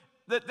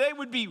they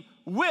would be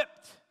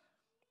whipped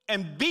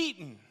and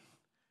beaten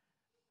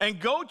and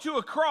go to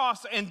a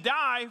cross and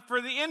die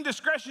for the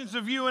indiscretions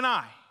of you and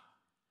I.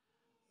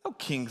 No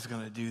king's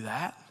going to do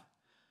that.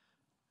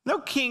 No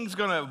king's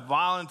going to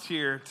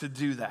volunteer to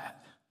do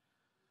that.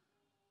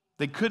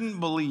 They couldn't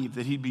believe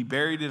that he'd be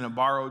buried in a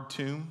borrowed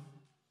tomb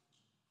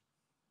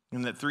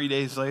and that 3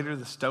 days later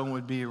the stone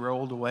would be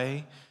rolled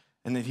away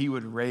and that he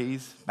would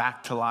raise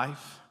back to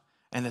life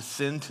and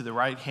ascend to the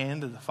right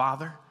hand of the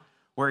Father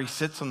where he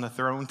sits on the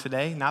throne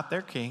today, not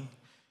their king.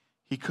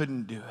 He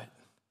couldn't do it.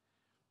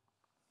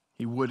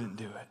 He wouldn't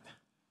do it.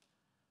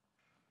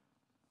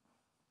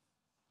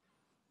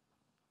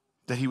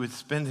 That he would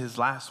spend his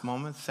last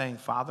moments saying,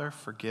 Father,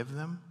 forgive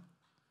them,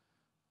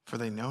 for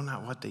they know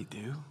not what they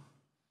do.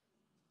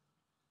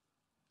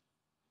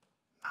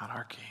 Not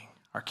our king.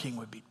 Our king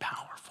would be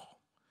powerful.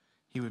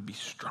 He would be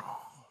strong.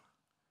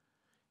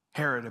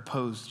 Herod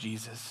opposed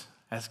Jesus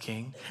as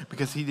king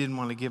because he didn't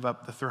want to give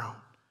up the throne.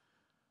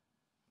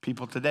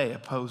 People today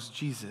oppose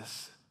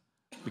Jesus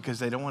because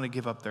they don't want to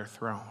give up their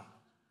throne.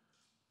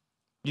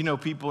 You know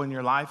people in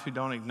your life who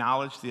don't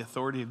acknowledge the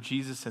authority of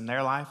Jesus in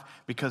their life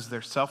because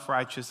they're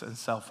self-righteous and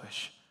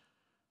selfish.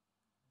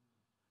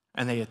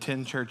 And they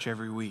attend church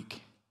every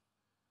week.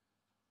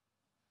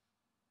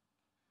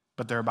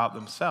 But they're about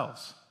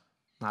themselves,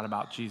 not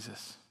about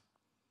Jesus.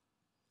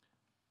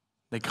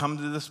 They come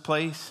to this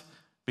place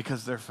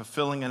because they're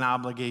fulfilling an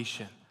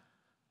obligation,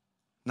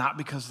 not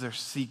because they're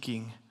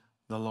seeking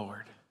the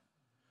Lord,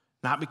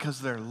 not because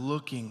they're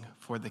looking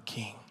for the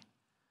King.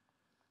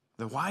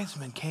 The wise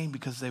men came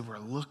because they were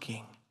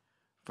looking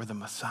for the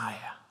Messiah.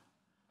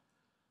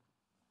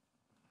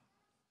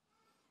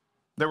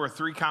 There were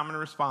 3 common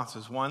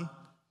responses. 1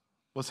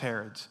 was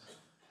Herod's,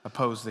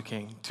 opposed the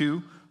king.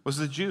 2 was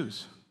the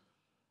Jews,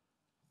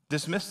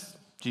 dismissed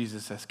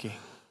Jesus as king.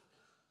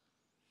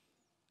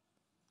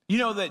 You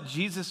know that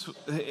Jesus,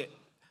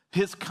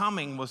 his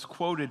coming was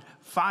quoted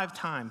 5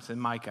 times in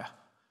Micah.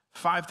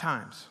 5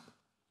 times.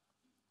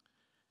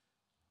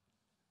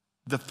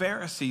 The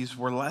Pharisees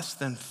were less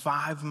than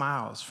 5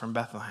 miles from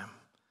Bethlehem.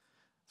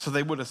 So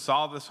they would have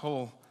saw this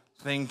whole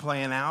thing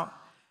playing out,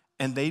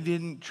 and they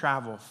didn't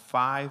travel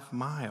 5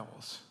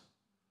 miles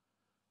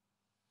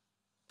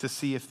to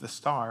see if the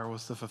star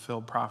was the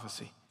fulfilled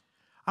prophecy.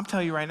 I'm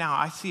telling you right now,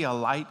 I see a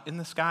light in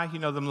the sky. You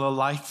know them little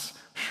lights?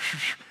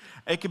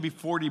 It could be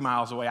 40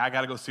 miles away. I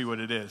got to go see what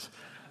it is.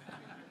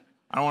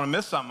 I don't want to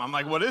miss something. I'm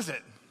like, what is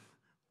it?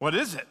 What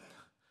is it?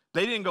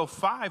 They didn't go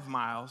 5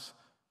 miles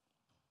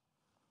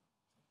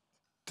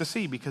to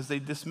see because they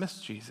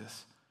dismissed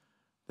Jesus.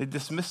 They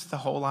dismissed the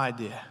whole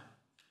idea.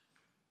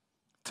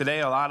 Today,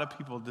 a lot of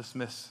people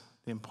dismiss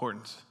the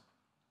importance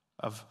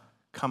of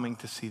coming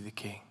to see the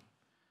King.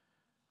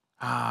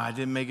 I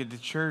didn't make it to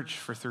church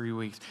for 3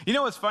 weeks. You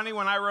know what's funny?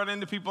 When I run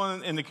into people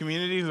in the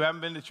community who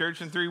haven't been to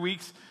church in 3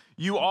 weeks,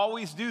 you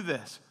always do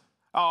this.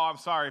 Oh, I'm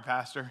sorry,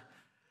 Pastor.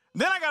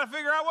 Then I got to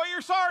figure out what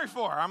you're sorry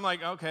for. I'm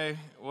like, okay,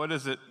 what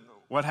is it?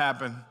 What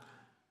happened?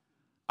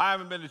 I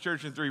haven't been to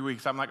church in 3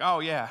 weeks. I'm like, oh,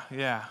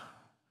 yeah.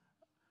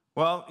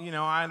 Well, you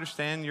know, I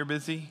understand you're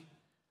busy.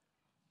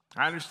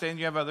 I understand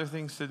you have other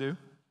things to do.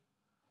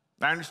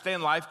 I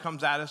understand life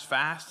comes at us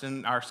fast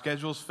and our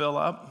schedules fill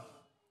up.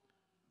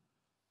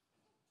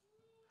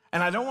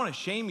 And I don't want to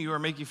shame you or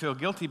make you feel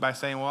guilty by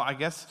saying, well, I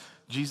guess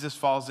Jesus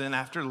falls in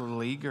after Little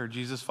League, or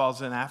Jesus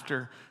falls in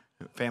after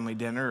family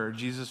dinner, or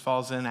Jesus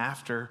falls in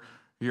after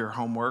your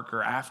homework,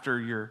 or after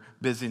your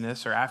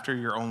busyness, or after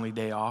your only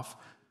day off.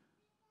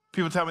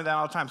 People tell me that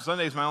all the time.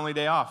 Sunday's my only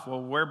day off.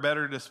 Well, where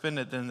better to spend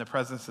it than in the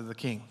presence of the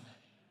King?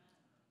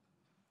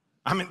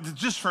 I mean,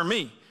 just for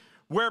me,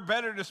 where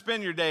better to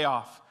spend your day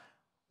off?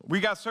 We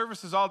got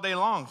services all day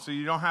long, so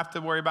you don't have to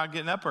worry about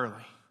getting up early.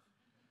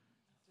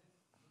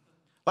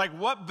 Like,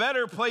 what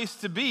better place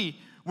to be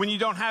when you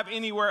don't have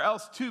anywhere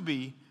else to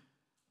be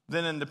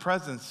than in the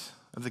presence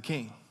of the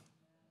King?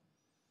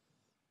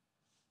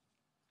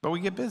 But we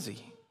get busy,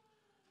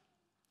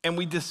 and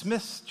we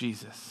dismiss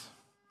Jesus.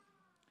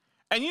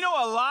 And you know,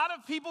 a lot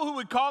of people who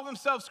would call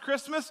themselves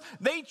Christmas,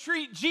 they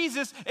treat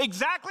Jesus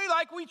exactly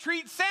like we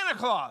treat Santa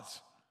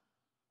Claus.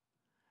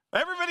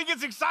 Everybody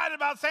gets excited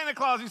about Santa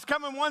Claus. He's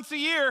coming once a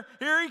year.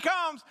 Here he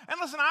comes. And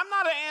listen, I'm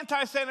not an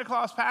anti-Santa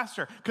Claus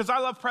pastor because I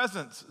love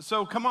presents.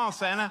 So come on,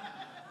 Santa.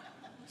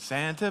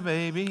 Santa,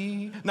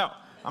 baby. No,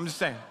 I'm just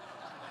saying.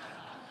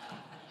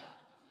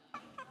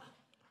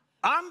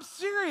 I'm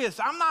serious.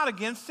 I'm not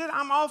against it.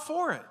 I'm all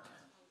for it.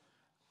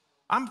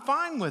 I'm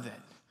fine with it.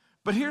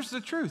 But here's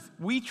the truth.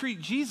 We treat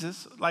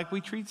Jesus like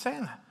we treat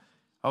Santa.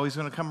 Oh, he's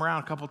going to come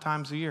around a couple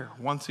times a year,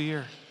 once a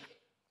year.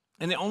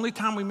 And the only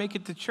time we make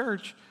it to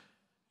church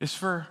is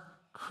for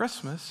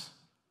Christmas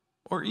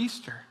or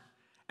Easter.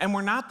 And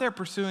we're not there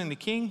pursuing the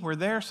king. We're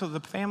there so the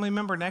family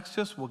member next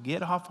to us will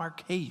get off our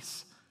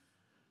case.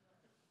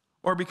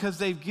 Or because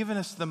they've given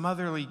us the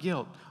motherly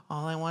guilt.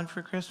 All I want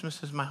for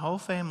Christmas is my whole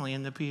family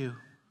in the pew.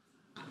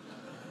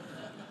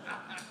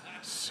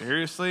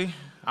 Seriously?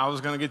 I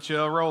was going to get you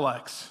a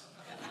Rolex.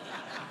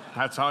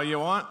 That's all you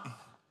want?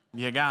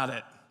 You got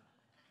it.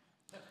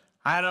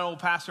 I had an old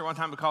pastor one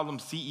time who called them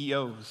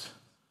CEOs.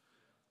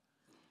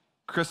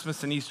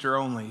 Christmas and Easter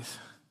onlys.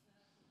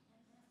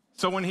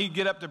 So when he'd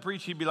get up to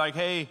preach, he'd be like,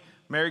 hey,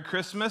 Merry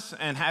Christmas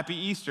and Happy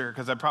Easter,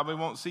 because I probably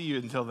won't see you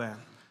until then.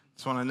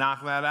 Just want to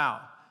knock that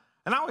out.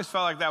 And I always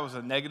felt like that was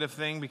a negative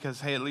thing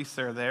because, hey, at least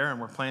they're there and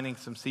we're planting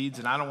some seeds.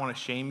 And I don't want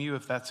to shame you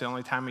if that's the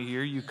only time of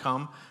year you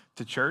come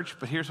to church.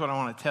 But here's what I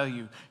want to tell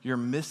you. You're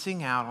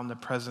missing out on the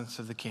presence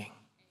of the King.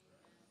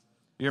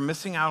 You're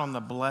missing out on the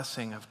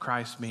blessing of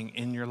Christ being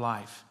in your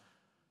life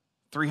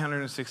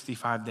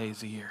 365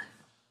 days a year.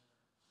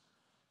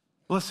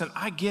 Listen,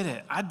 I get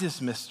it. I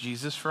dismissed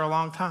Jesus for a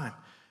long time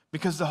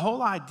because the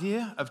whole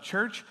idea of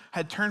church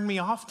had turned me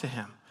off to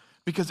him.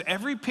 Because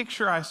every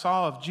picture I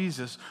saw of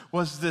Jesus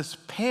was this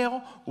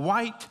pale,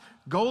 white,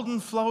 golden,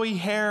 flowy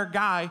hair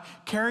guy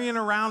carrying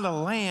around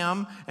a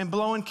lamb and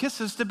blowing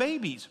kisses to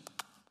babies.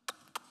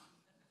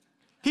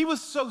 He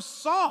was so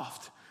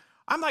soft.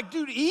 I'm like,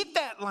 dude, eat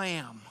that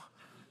lamb.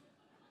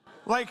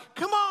 Like,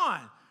 come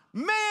on,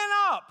 man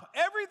up.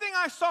 Everything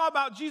I saw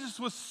about Jesus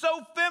was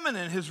so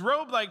feminine. His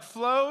robe like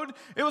flowed.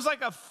 It was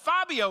like a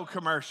Fabio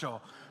commercial.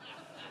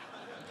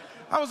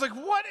 I was like,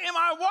 what am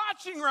I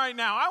watching right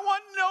now? I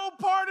want no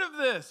part of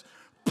this.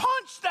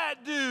 Punch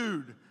that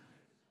dude.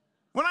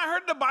 When I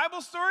heard the Bible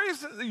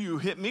stories, you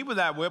hit me with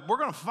that whip, we're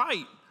going to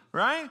fight,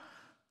 right?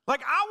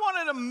 Like, I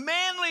wanted a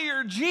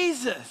manlier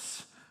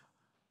Jesus.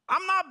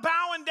 I'm not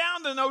bowing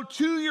down to no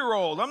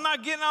 2-year-old. I'm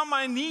not getting on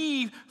my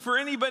knee for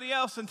anybody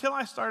else until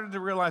I started to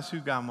realize who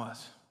God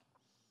was.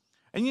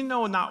 And you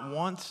know, not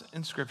once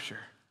in Scripture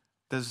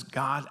does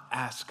God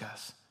ask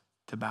us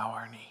to bow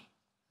our knee.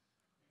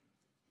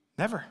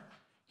 Never.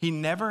 He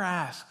never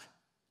asked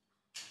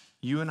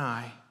you and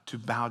I to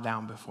bow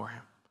down before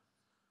him.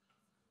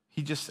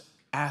 He just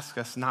asked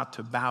us not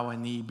to bow a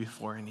knee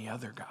before any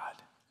other God.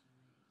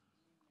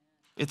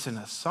 It's an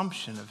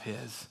assumption of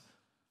his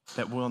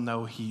that we'll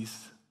know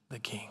he's the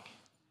king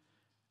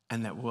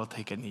and that we'll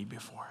take a knee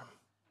before him.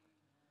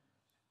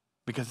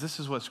 Because this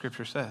is what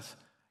Scripture says.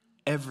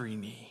 Every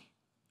knee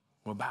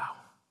will bow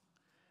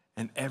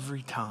and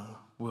every tongue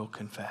will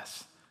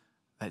confess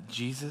that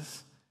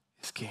Jesus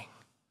is king.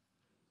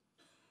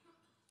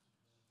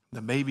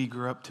 The baby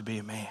grew up to be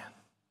a man.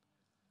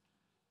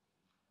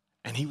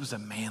 And he was a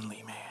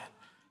manly man.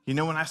 You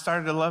know when I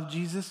started to love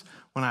Jesus?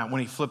 When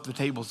he flipped the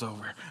tables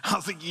over. I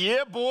was like,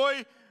 yeah,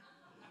 boy,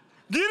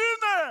 get in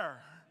there.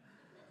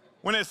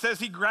 When it says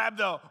he grabbed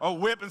a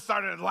whip and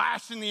started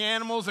lashing the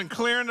animals and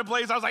clearing the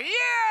place, I was like,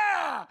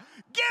 yeah,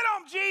 get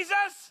him,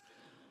 Jesus.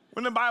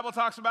 When the Bible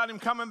talks about him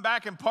coming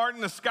back and parting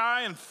the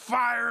sky and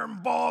fire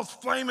and balls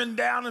flaming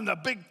down and the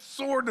big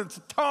sword that's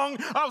a tongue,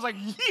 I was like,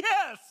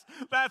 yes,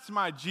 that's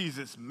my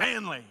Jesus,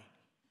 manly.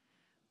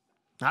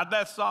 Not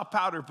that soft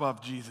powder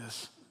puff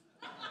Jesus.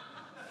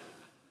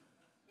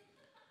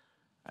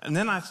 And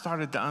then I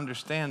started to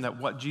understand that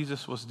what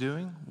Jesus was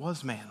doing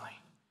was manly.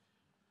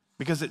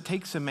 Because it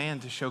takes a man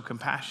to show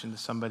compassion to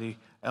somebody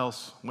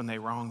else when they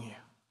wrong you.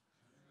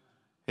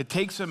 It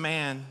takes a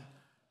man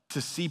to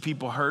see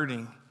people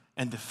hurting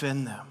and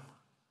defend them,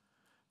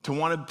 to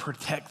want to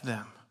protect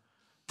them,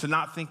 to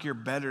not think you're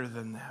better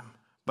than them,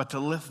 but to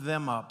lift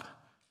them up,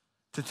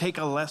 to take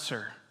a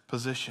lesser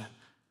position.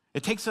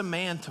 It takes a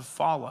man to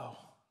follow.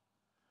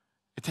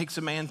 It takes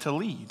a man to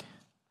lead.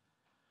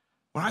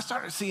 When I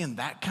started seeing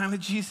that kind of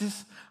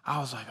Jesus, I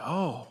was like,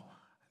 oh,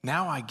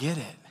 now I get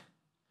it.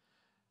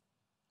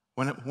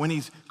 When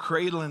he's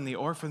cradling the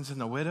orphans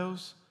and the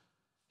widows,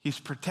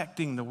 he's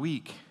protecting the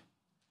weak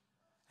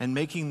and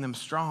making them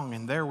strong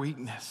in their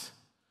weakness.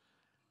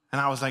 And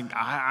I was like,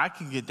 I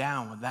can get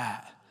down with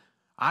that.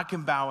 I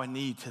can bow a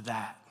knee to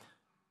that.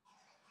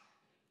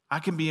 I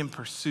can be in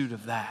pursuit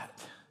of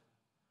that.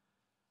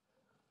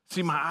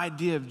 See, my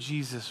idea of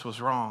Jesus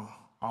was wrong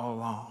all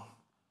along.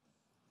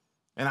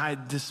 And I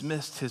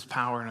dismissed his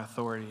power and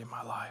authority in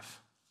my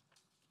life.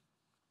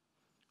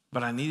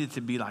 But I needed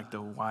to be like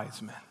the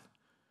wise men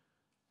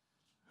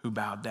who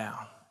bowed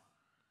down.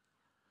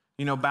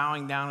 You know,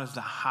 bowing down is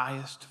the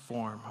highest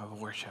form of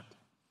worship.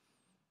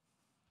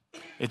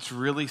 It's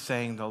really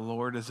saying the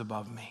Lord is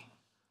above me.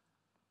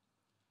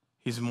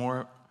 He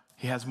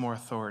has more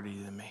authority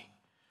than me.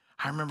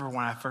 I remember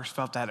when I first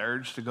felt that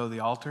urge to go to the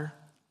altar,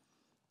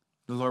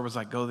 the Lord was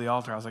like, go to the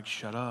altar. I was like,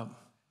 shut up.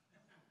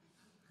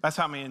 That's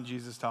how me and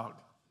Jesus talk.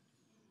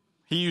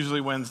 He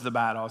usually wins the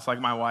battle. It's like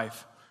my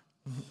wife.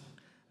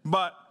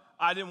 But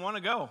I didn't want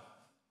to go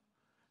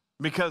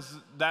because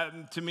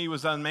that to me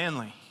was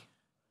unmanly.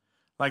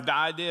 Like the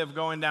idea of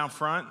going down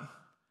front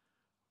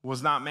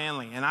was not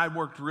manly. And I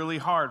worked really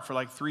hard for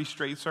like 3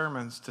 straight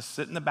sermons to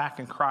sit in the back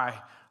and cry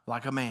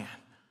like a man.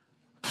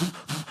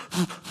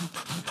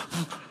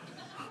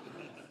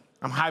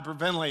 I'm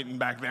hyperventilating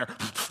back there.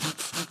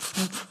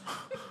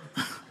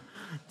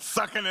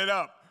 Sucking it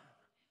up.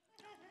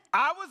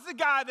 I was the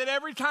guy that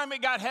every time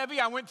it got heavy,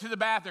 I went to the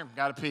bathroom.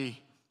 Gotta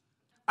pee.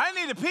 I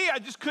didn't need to pee. I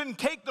just couldn't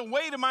take the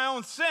weight of my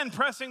own sin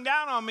pressing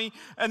down on me.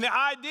 And the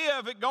idea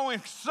of it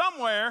going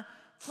somewhere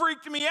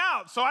freaked me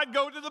out. So I'd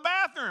go to the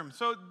bathroom.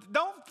 So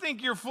don't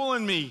think you're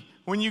fooling me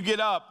when you get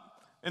up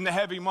in the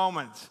heavy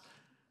moments.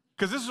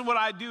 Because this is what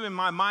I do in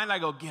my mind. I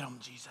go, get him,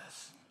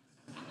 Jesus.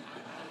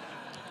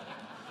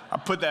 I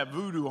put that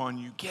voodoo on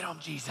you. Get him,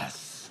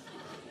 Jesus.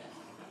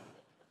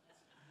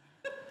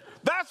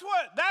 That's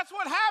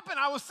what happened.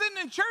 I was sitting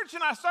in church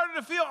and I started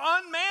to feel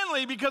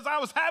unmanly because I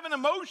was having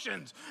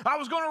emotions. I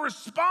was going to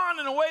respond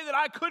in a way that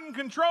I couldn't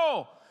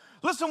control.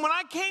 Listen, when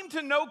I came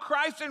to know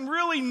Christ and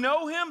really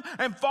know him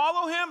and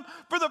follow him,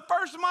 for the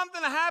first month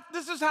and a half,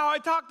 this is how I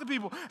talk to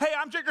people. Hey,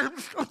 I'm Jay.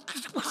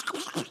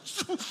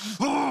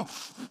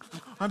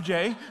 I'm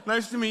Jay.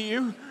 Nice to meet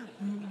you.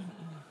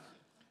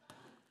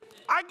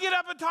 I get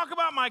up and talk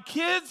about my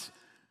kids,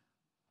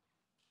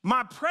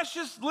 my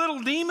precious little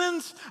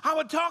demons. I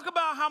would talk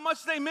about how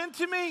much they meant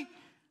to me.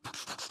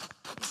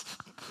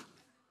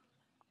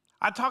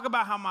 I talk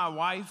about how my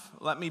wife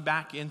let me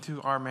back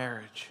into our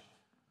marriage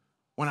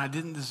when I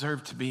didn't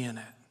deserve to be in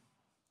it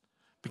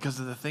because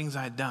of the things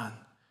I'd done.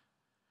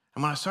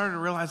 And when I started to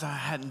realize I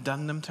hadn't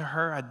done them to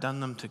her, I'd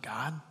done them to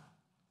God,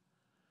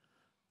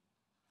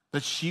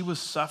 that she was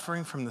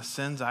suffering from the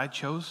sins I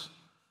chose.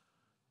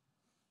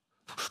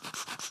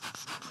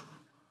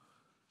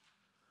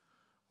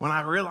 When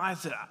I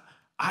realized that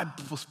I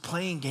was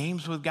playing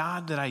games with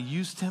God, that I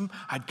used him,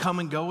 I'd come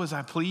and go as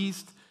I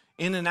pleased,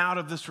 in and out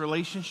of this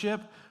relationship.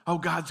 Oh,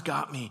 God's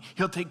got me.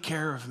 He'll take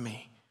care of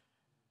me.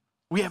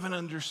 We have an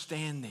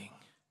understanding.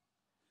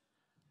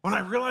 When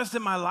I realized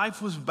that my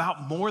life was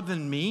about more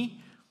than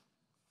me,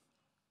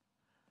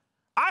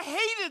 I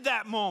hated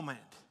that moment.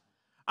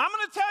 I'm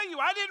going to tell you,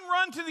 I didn't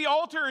run to the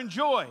altar in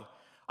joy.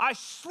 I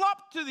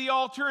slept to the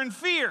altar in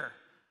fear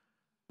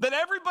that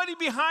everybody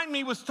behind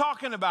me was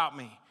talking about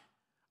me.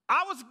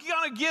 I was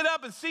going to get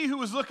up and see who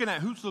was looking at.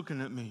 Who's looking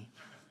at me?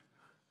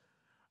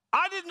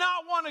 I did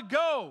not want to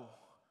go.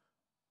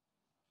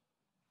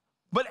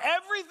 But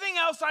everything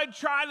else I'd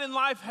tried in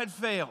life had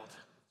failed.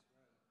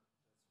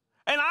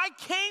 And I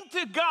came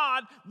to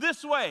God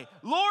this way.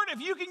 Lord,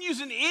 if you can use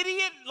an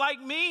idiot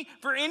like me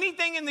for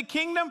anything in the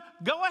kingdom,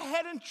 go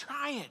ahead and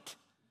try it.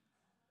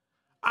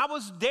 I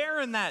was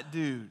daring that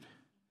dude.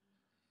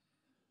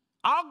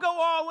 I'll go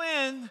all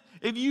in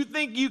if you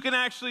think you can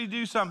actually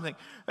do something.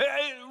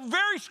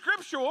 Very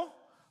scriptural.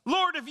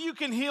 Lord, if you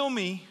can heal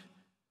me.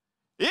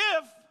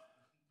 If.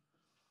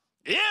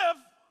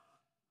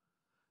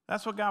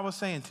 That's what God was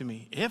saying to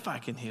me. If I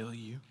can heal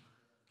you.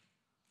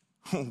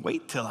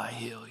 Wait till I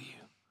heal you.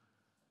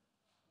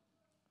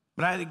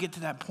 But I had to get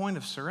to that point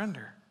of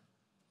surrender.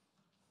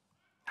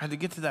 I had to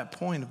get to that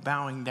point of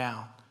bowing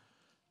down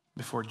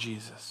before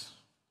Jesus.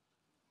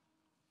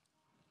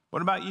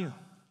 What about you?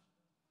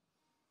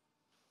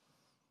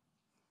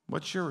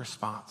 What's your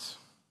response?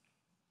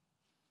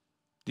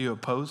 Do you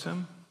oppose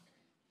him?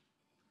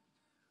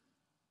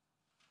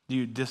 Do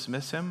you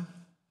dismiss him?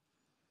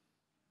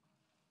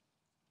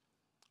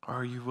 Or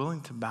are you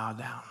willing to bow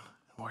down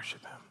and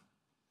worship him?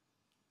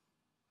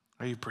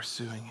 Are you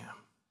pursuing him?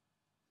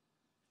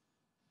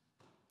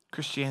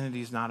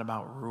 Christianity is not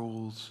about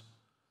rules.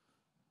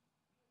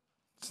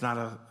 It's not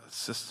a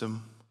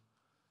system.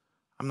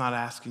 I'm not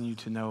asking you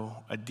to know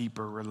a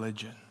deeper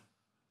religion.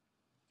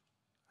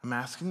 I'm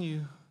asking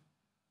you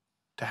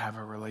to have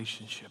a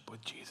relationship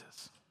with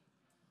Jesus,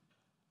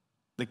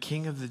 the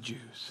King of the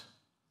Jews,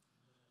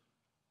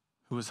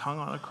 who was hung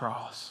on a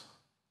cross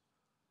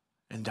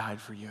and died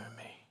for you and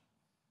me.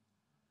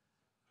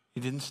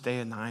 He didn't stay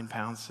a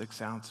 9-pound,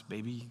 6-ounce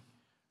baby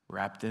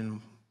wrapped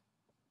in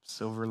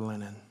silver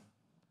linen.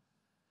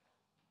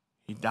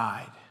 He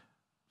died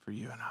for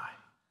you and I,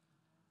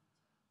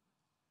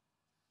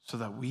 so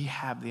that we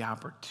have the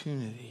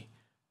opportunity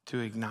to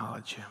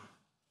acknowledge him.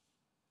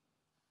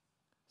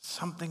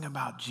 Something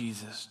about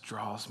Jesus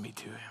draws me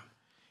to him.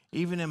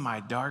 Even in my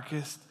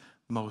darkest,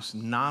 most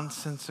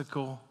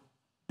nonsensical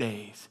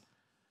days,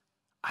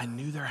 I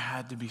knew there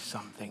had to be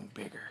something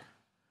bigger.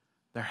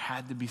 There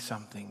had to be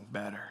something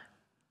better.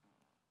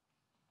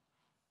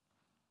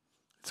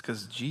 It's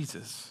because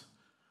Jesus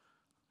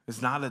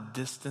is not a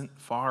distant,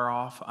 far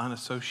off,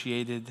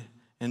 unassociated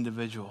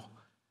individual.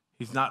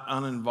 He's not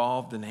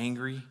uninvolved and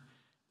angry.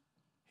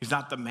 He's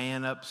not the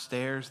man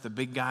upstairs, the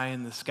big guy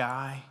in the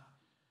sky.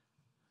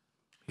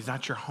 He's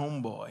not your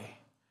homeboy.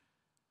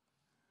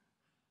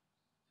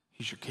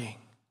 He's your king.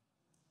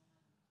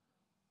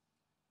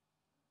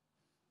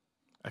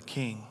 A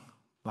king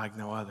like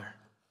no other.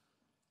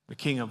 The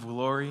King of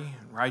glory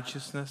and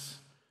righteousness.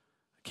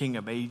 The King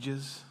of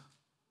ages.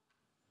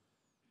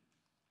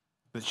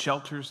 That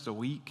shelters the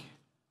weak,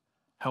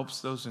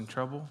 helps those in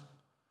trouble,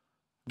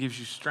 gives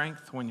you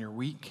strength when you're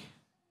weak,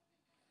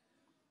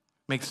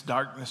 makes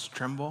darkness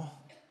tremble.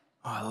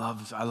 Oh,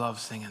 I love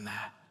singing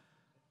that.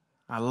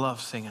 I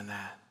love singing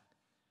that.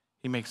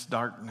 He makes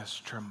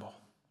darkness tremble.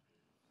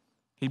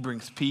 He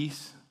brings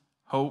peace,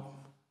 hope,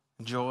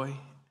 joy,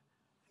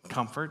 and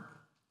comfort.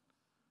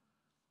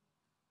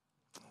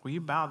 Will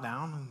you bow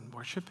down and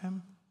worship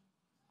him?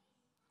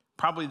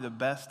 Probably the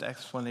best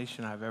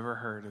explanation I've ever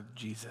heard of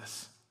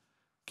Jesus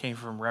came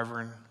from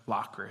Reverend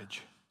Lockridge.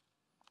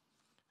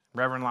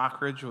 Reverend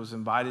Lockridge was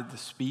invited to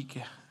speak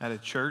at a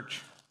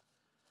church.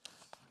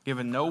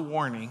 Given no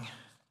warning,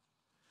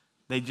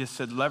 they just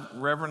said,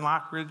 Reverend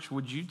Lockridge,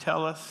 would you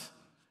tell us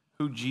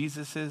who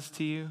Jesus is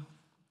to you?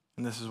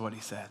 And this is what he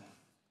said.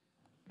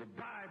 The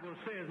Bible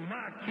says,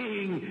 my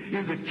king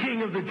is the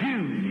king of the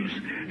Jews.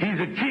 He's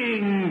the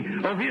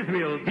king of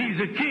Israel. He's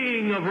the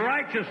king of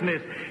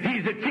righteousness.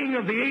 He's the king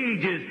of the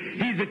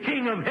ages. He's the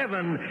king of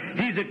heaven.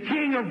 He's the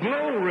king of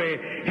glory.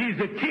 He's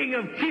the king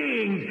of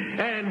kings.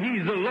 And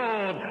he's the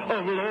Lord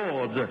of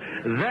lords.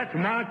 That's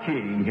my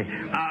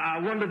king. I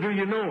wonder, do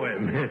you know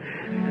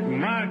him?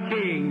 My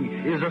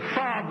king is a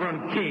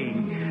sovereign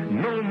king.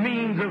 No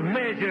means of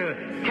measure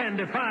can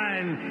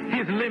define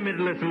his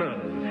limitless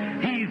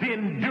love. He's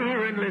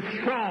enduringly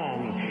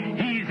strong.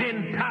 He's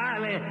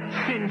entirely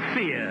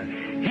sincere.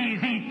 He's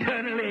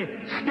eternally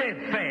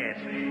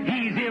steadfast.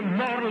 He's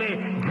immortally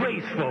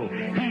graceful.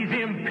 He's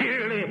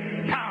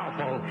imperially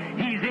powerful.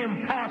 He's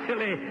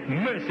impartially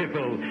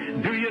merciful.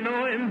 Do you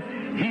know him?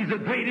 He's the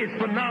greatest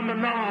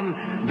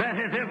phenomenon that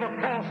has ever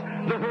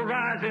crossed the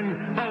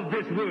horizon of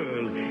this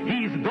world.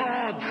 He's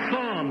God's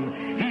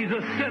Son. He's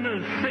a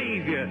sinner's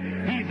Savior.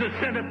 He's the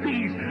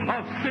centerpiece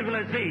of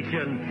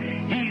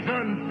civilization. He's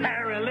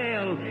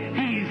unparalleled.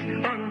 He's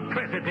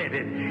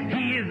unprecedented.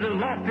 He is the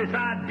loftiest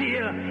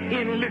idea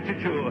in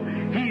literature.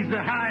 He's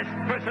the highest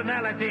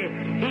personality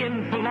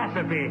in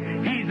philosophy.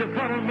 He's the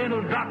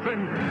fundamental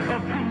doctrine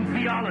of true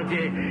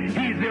theology.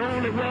 He's the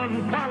only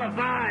one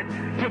qualified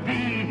to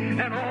be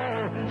an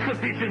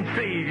all-sufficient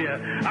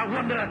Savior. I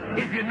wonder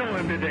if you know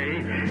him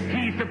today.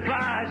 He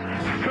supplies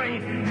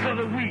strength for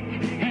the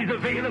weak. He's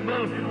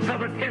available for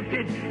the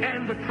tempted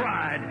and the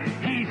tried.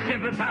 He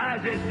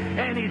sympathizes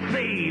and he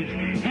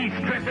saves. He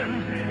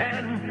strengthens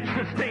and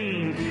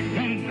sustains.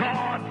 He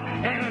guards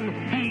and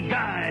he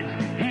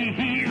guides. He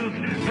heals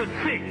the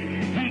sick.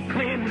 He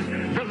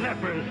cleanses the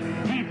lepers.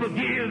 He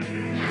forgives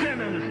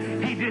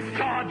sinners. He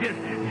discharges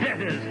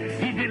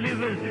debtors. He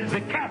delivers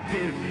the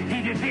captive.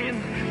 He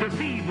defends the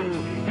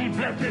feeble. He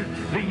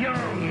blesses the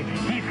young.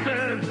 He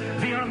serves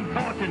the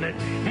unfortunate.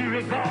 He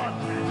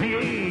regards the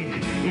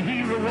aged.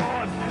 He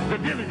rewards the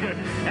diligent.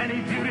 And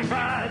he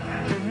beautifies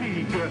the meek.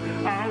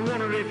 I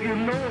wonder if you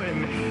know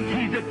him.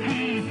 He's the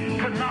key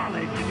to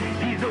knowledge.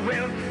 He's the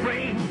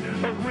wellspring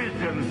of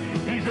wisdom.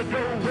 He's the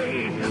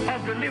doorway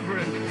of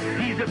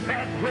deliverance. He's the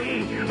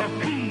pathway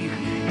of peace.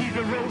 He's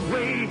the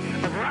roadway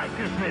of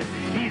righteousness.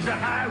 He's the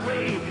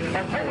highway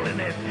of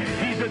holiness.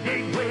 He's the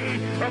gateway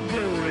of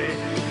glory.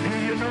 Do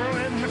you know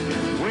him?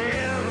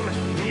 Well,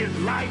 his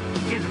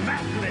life is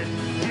matchless.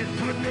 His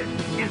goodness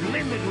is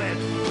limitless.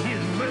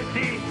 His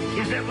mercy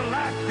is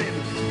everlasting.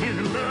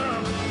 His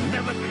love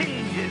never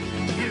changes.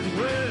 His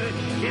word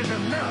is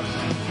enough.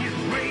 His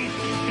grace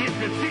is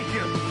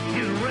sufficient.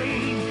 His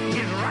reign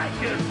is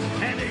righteous.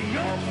 And his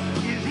yoke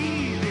is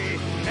easy.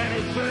 And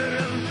his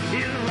burden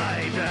is light.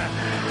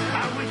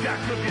 I wish I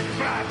could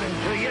describe him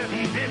to you.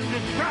 He's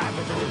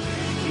indescribable.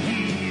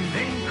 He's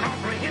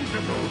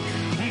incomprehensible.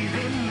 He's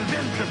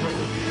invincible.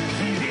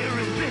 He's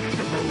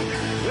irresistible.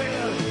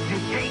 Well, you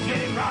can't get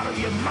him out of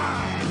your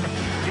mind.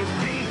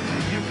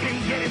 You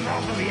can't get him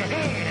off of your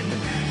hand.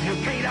 You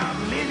can't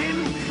outlive him,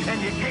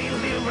 and you can't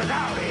live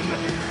without him.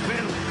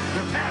 Well,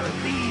 the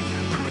Pharisees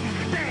couldn't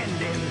stand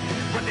him,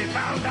 but they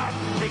found out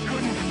they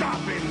couldn't stop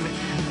him.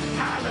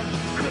 Pilate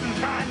couldn't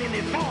find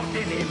any fault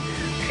in him.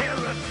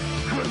 Herod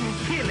couldn't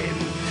kill him.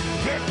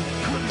 Death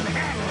couldn't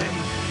handle him,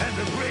 and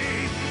the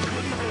grave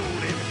couldn't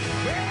hold him.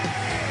 Yeah!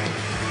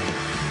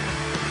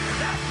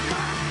 That's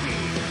my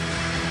king.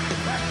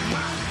 That's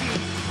my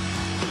king.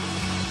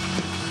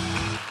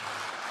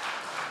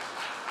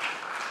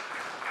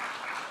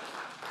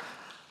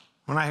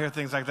 When I hear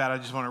things like that, I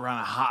just want to run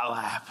a hot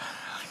lap.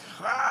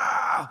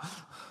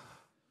 Ah!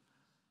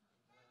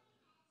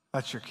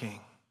 That's your king.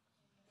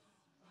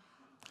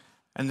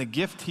 And the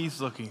gift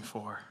he's looking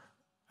for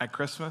at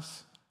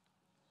Christmas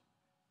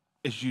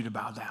is you to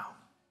bow down.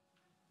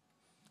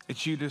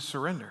 It's you to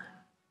surrender.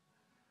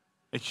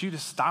 It's you to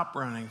stop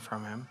running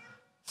from him,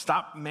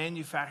 stop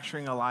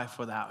manufacturing a life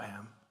without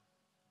him,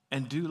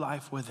 and do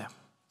life with him.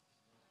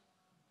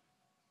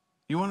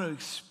 You want to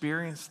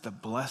experience the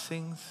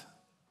blessings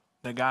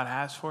that God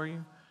has for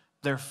you?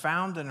 They're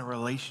found in a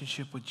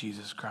relationship with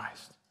Jesus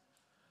Christ.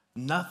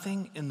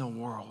 Nothing in the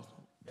world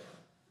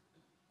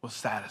will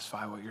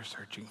satisfy what you're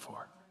searching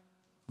for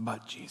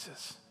but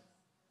Jesus.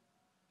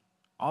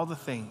 All the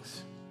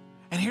things.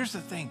 And here's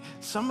the thing.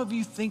 Some of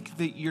you think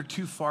that you're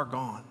too far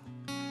gone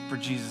for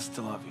Jesus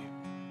to love you.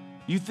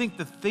 You think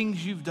the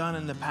things you've done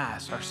in the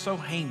past are so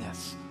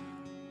heinous,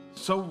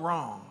 so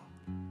wrong,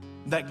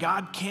 that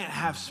God can't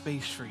have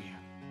space for you.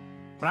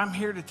 But I'm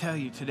here to tell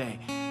you today,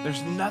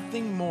 there's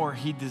nothing more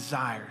he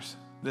desires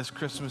this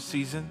Christmas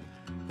season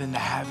than to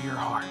have your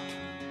heart.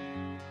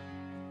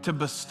 to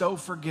bestow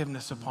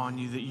forgiveness upon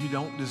you that you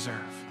don't deserve,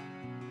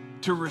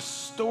 to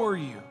restore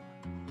you.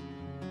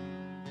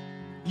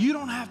 You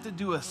don't have to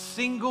do a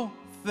single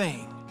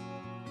thing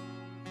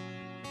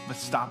but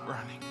stop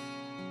running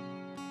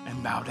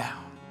and bow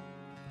down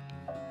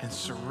and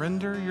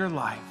surrender your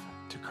life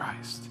to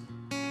Christ.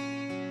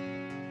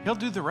 He'll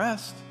do the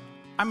rest.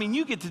 I mean,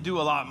 you get to do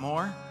a lot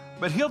more,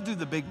 but he'll do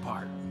the big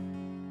part.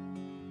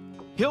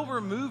 He'll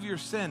remove your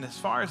sin as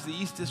far as the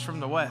east is from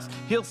the west.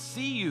 He'll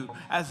see you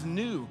as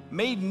new,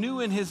 made new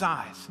in his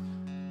eyes,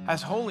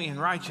 as holy and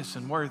righteous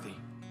and worthy.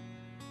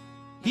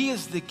 He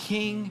is the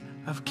King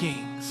of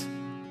Kings,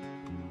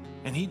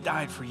 and he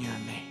died for you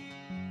and me.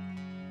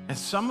 And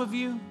some of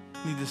you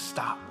need to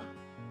stop.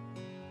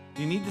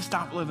 You need to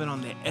stop living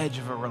on the edge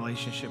of a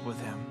relationship with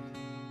him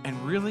and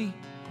really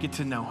get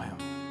to know him.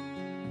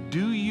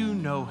 Do you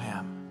know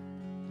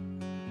him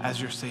as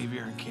your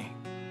Savior and King?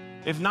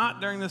 If not,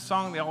 during this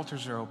song, the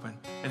altars are open.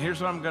 And here's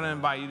what I'm going to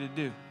invite you to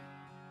do.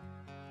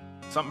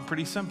 Something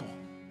pretty simple.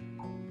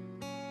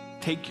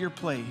 Take your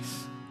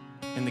place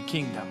in the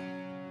kingdom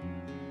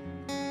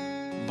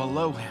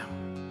below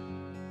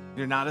him.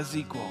 You're not his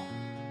equal.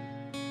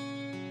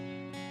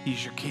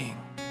 He's your king.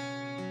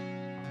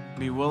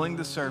 Be willing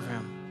to serve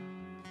him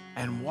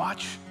and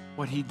watch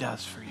what he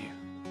does for you.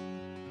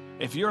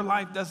 If your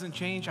life doesn't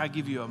change, I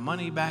give you a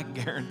money-back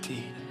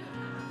guarantee.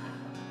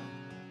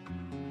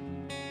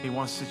 He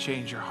wants to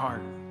change your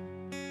heart.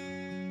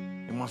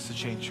 He wants to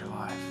change your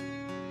life.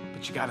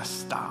 But you got to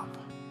stop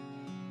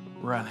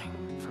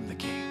running from the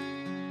King.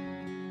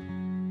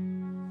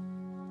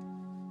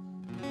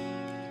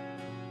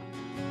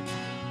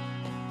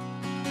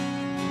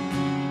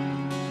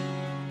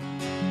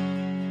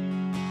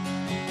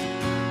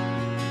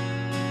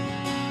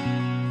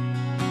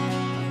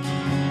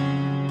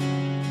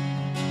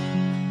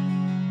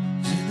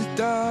 In the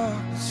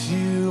darkness,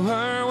 you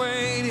were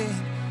waiting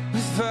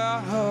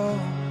without hope,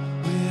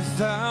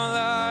 without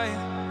light,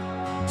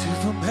 till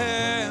from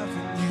heaven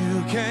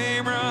you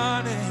came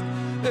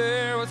running.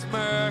 There was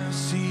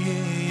mercy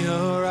in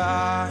your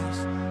eyes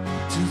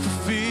to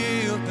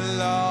fulfill the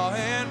law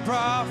and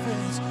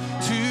prophets.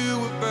 To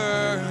a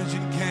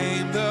virgin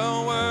came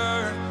the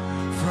word,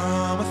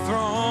 from a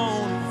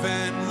throne of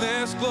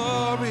endless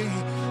glory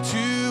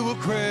to a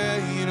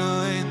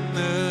cradle in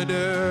the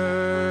dirt.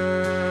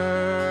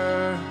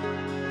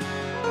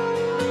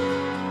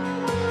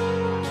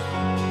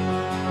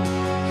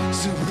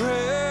 So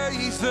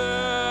praise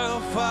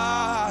the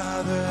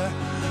Father,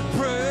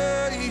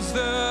 praise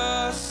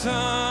the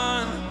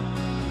Son,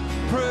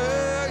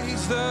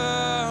 praise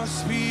the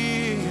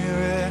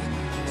Spirit,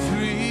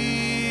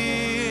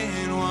 three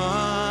in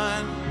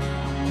one.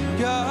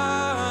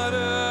 God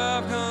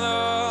of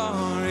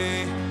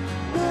glory,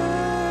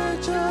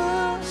 majesty,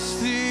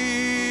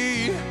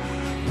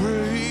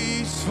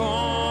 praise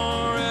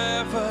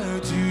forever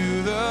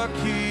to the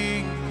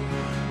King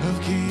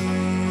of Kings.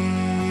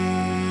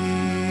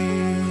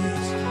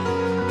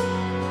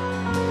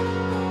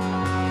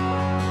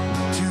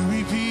 To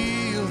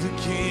reveal the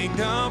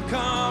kingdom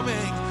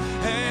coming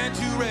and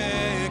to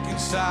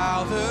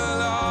reconcile the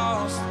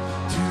lost,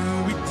 to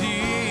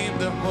redeem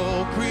the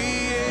whole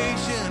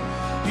creation.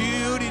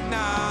 You did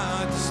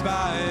not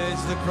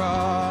despise the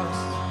cross,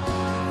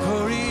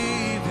 for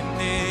even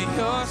in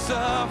your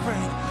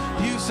suffering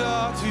you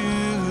saw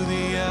to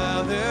the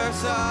other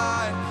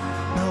side,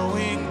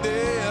 knowing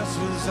this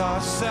was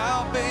our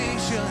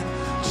salvation.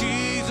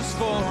 Jesus,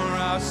 for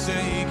our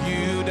sake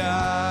you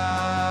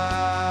died.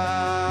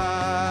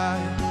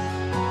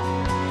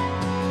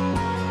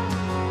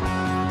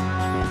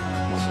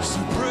 So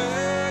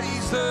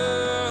praise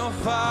the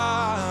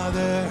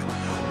Father,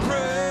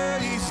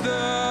 praise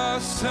the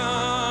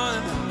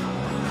Son,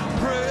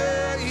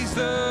 praise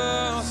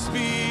the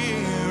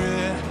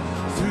Spirit,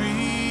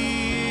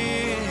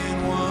 three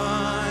in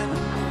one.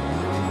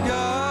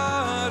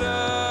 God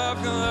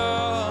of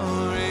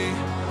glory,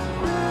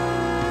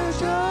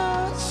 majesty,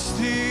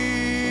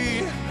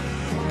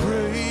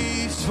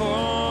 praise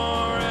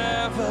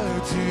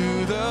forever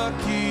to the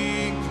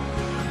King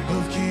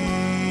of Kings.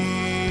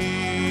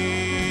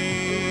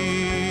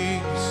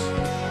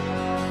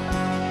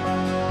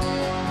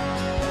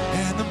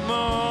 And the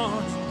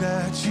morning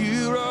that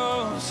you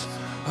rose,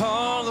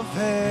 all of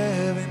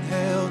heaven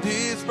held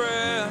its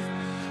breath,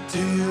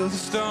 till the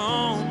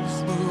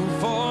stones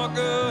moved for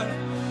good,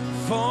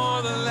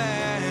 for the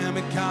Lamb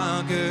had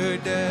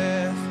conquered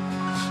death.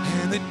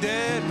 And the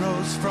dead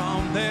rose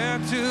from their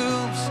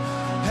tombs,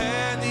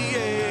 and the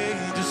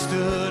angels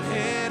stood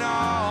in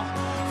awe,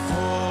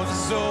 for the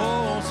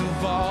souls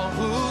of all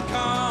who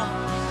come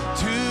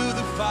to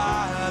the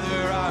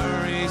Father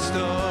are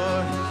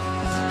restored.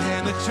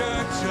 And the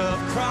church of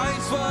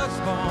Christ was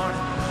born,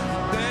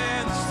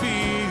 then the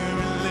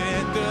Spirit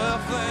lit the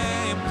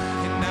flame.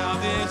 And now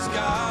this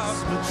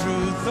gospel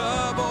truth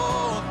of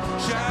old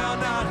shall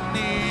not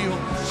kneel,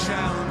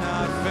 shall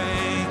not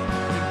faint.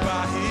 And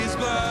by his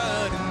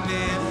blood and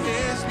in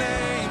his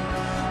name,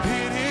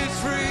 in his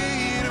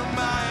freedom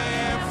I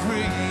am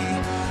free.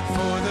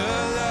 For the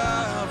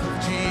love of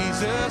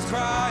Jesus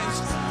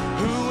Christ,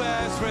 who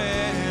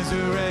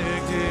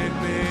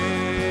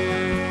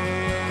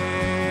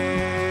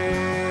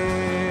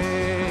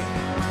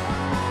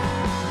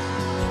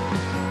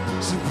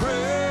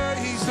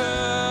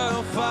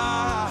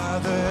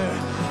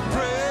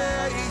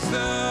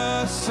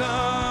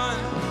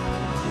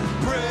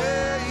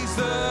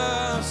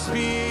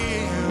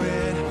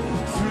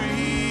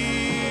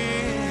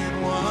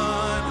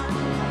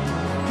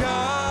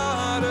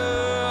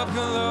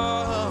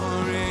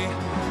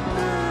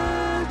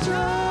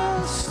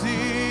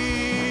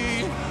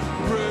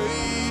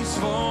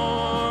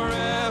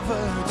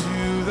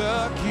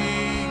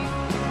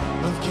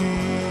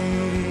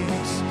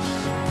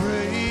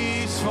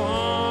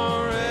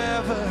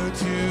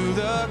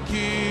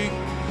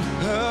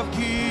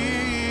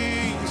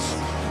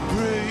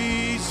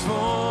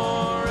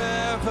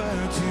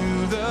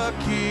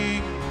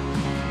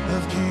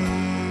of Kings.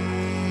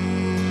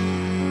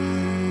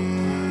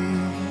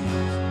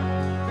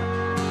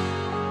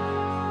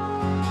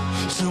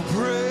 So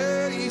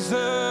praise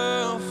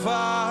the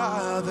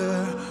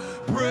Father,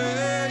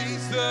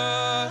 praise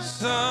the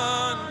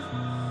Son,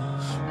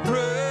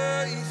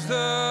 praise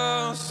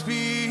the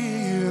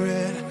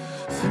Spirit,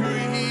 three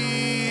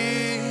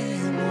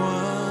in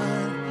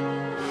one.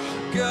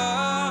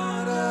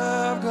 God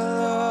of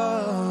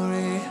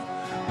glory,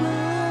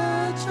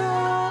 majesty,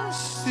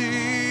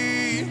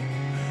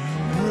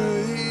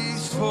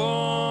 praise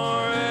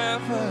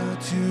forever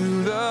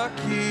to the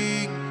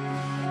King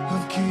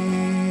of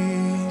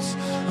Kings.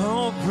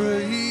 Oh,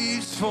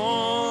 praise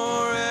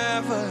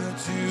forever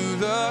to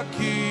the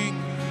King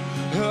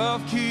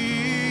of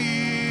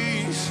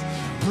Kings.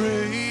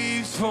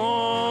 Praise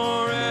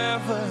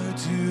forever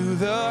to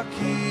the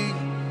King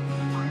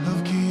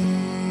of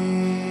Kings.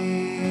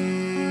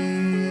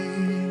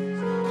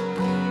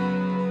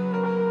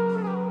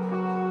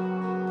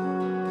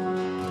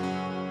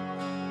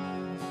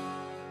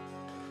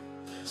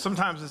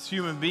 Sometimes as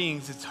human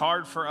beings, it's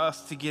hard for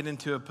us to get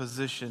into a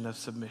position of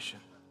submission.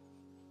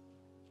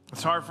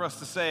 It's hard for us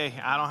to say,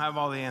 I don't have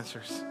all the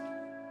answers.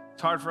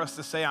 It's hard for us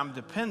to say I'm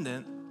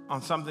dependent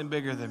on something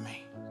bigger than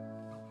me.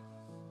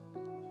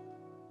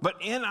 But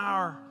in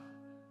our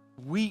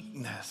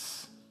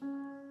weakness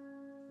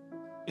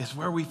is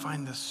where we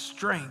find the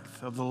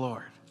strength of the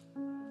Lord.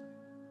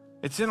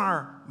 It's in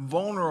our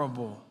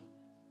vulnerable,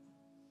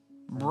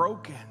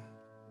 broken,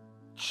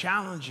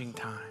 challenging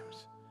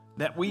times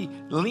that we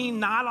lean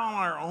not on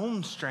our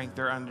own strength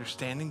or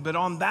understanding, but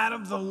on that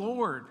of the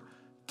Lord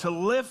to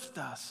lift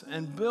us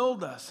and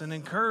build us and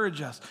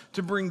encourage us,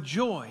 to bring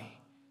joy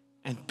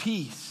and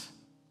peace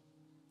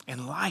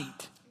and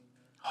light,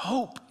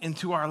 hope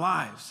into our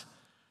lives.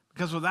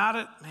 Because without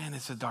it, man,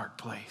 it's a dark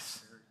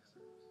place.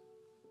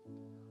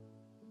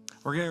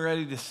 We're getting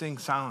ready to sing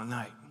Silent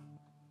Night.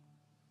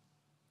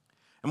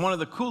 And one of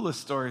the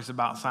coolest stories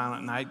about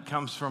Silent Night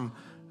comes from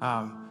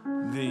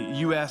the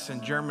U.S.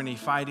 and Germany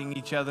fighting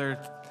each other,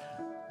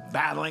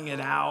 battling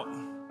it out,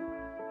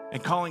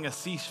 and calling a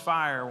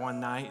ceasefire one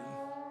night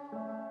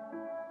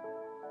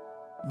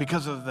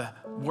because of the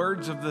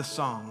words of this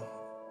song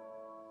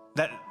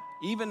that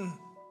even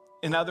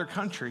in other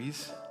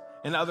countries,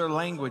 in other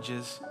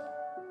languages,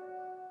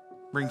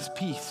 brings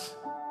peace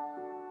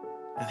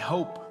and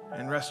hope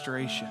and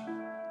restoration.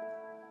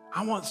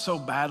 I want so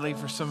badly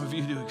for some of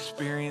you to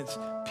experience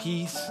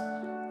peace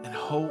and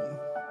hope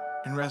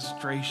and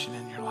restoration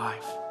in your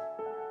life.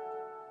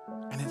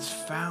 And it's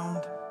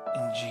found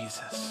in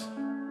Jesus.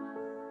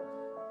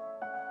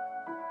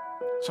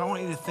 So I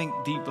want you to think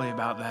deeply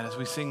about that as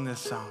we sing this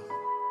song.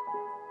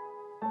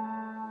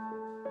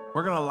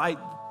 We're going to light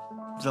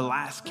the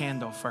last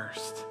candle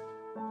first.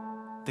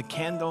 The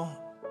candle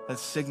that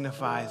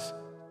signifies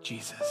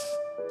Jesus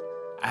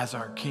as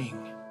our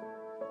King.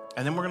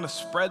 And then we're going to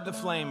spread the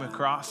flame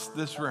across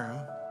this room.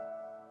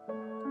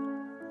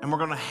 And we're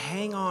going to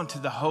hang on to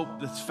the hope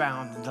that's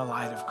found in the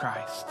light of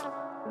Christ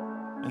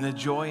and the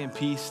joy and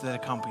peace that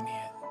accompany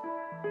it.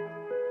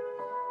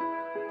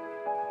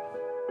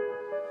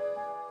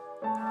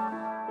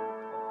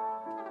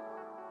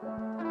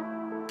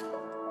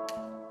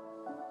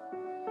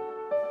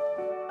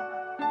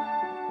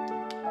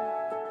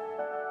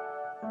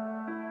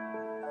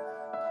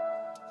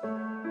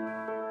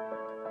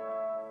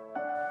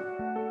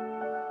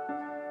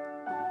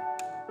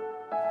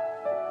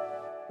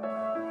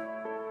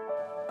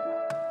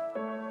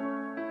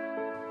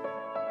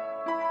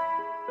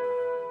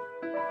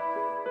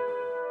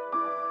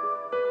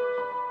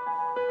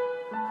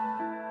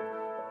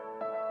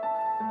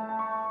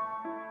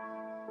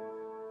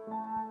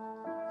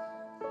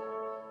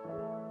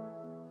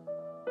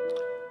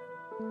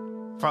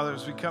 Father,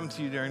 as we come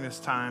to you during this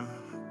time,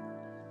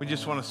 we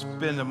just want to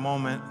spend a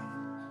moment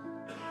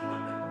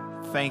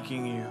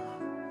thanking you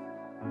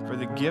for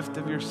the gift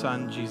of your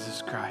Son,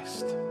 Jesus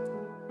Christ.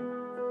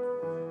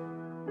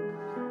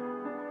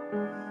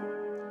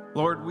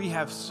 Lord, we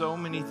have so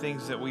many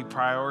things that we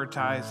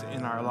prioritize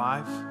in our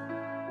life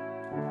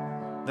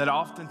that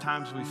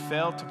oftentimes we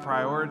fail to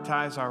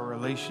prioritize our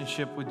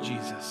relationship with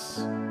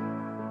Jesus.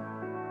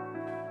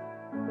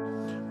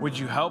 Would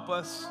you help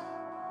us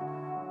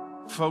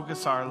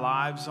focus our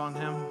lives on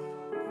him?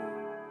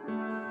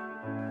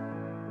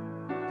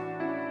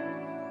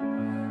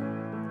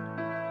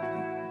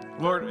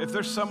 Lord, if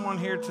there's someone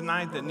here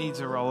tonight that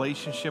needs a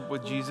relationship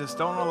with Jesus,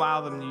 don't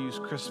allow them to use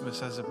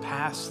Christmas as a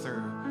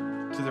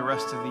pass-through to the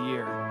rest of the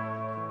year.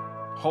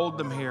 Hold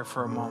them here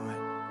for a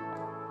moment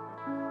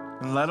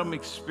and let them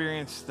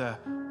experience the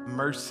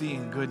mercy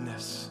and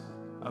goodness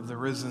of the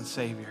risen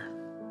Savior.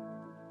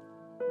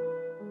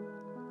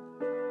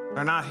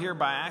 They're not here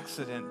by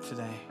accident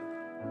today.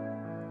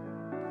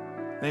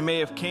 They may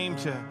have came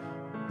to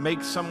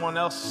make someone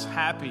else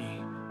happy,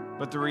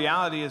 but the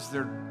reality is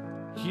they're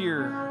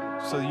here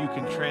so that you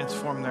can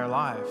transform their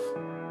life,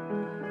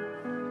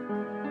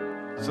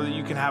 so that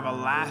you can have a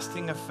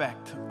lasting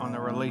effect on the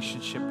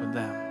relationship with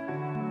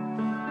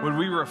them. Would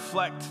we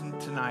reflect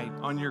tonight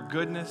on your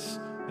goodness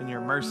and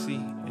your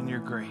mercy and your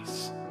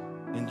grace.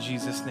 In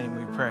Jesus' name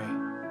we pray.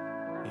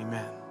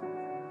 Amen.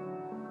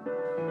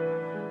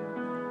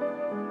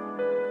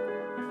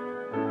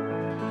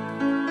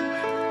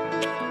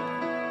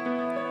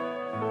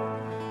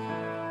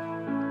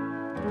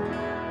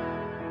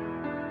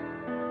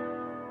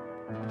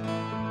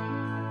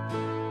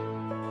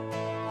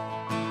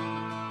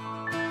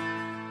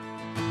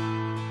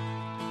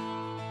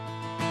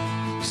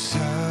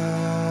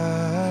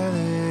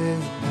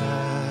 Silent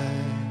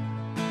night,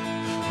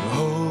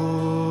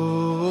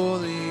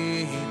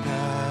 holy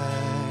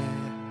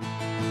night,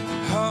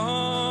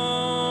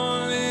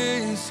 all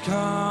is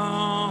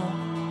calm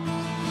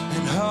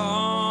and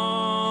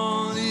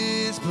all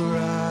is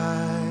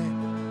bright.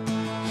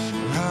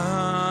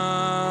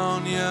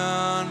 Round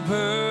yon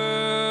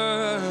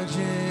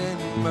virgin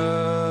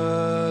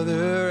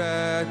mother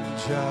and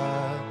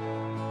child,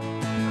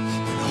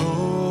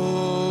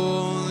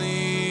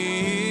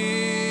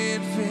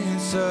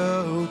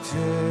 so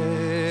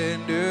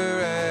tender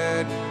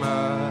and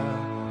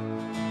mild,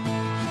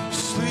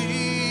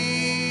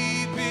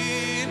 sleep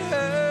in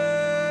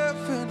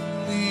heavenly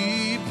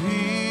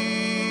peace,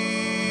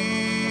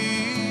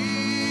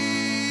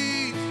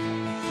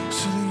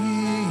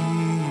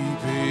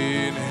 sleep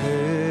in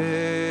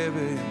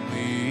heavenly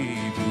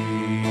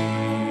peace.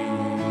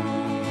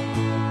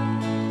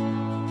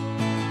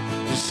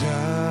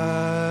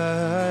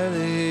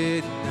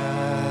 Silent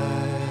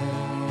night,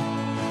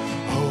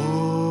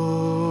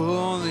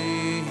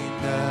 holy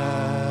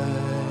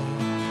night,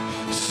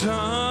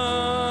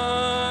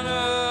 Son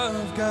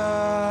of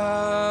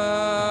God,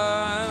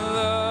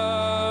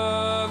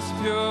 love's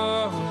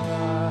pure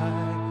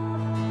light,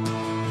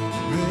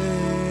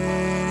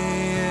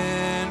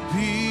 radiant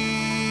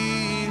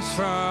peace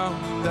from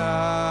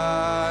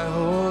thy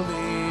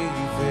holy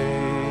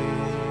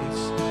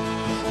face,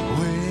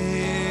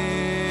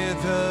 with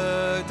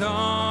the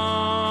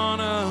dawn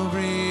of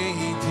redeeming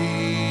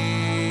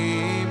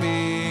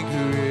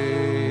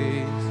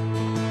grace.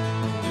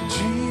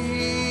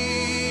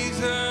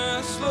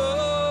 Jesus,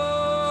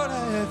 Lord,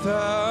 at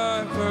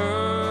thy birth.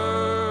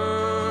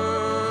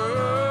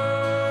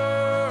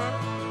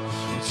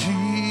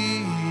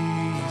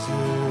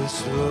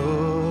 Jesus,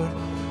 Lord,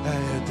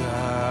 at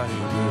thy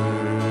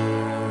birth.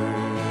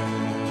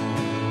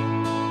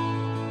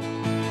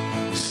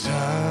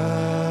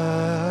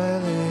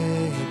 Silent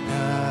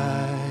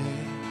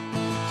night,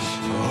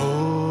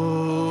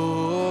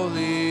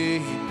 holy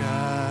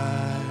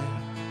night,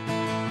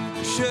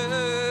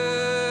 shepherds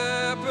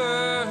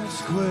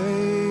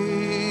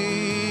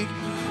quake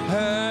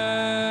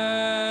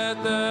at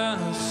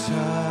the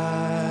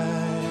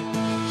sight,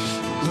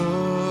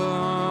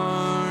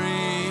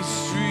 glory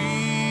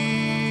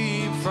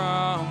stream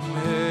from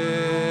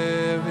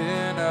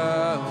heaven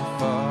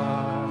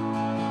afar,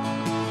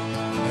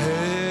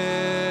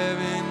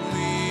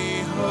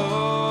 heavenly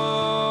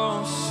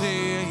hosts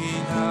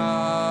sing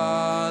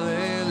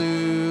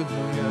hallelujah.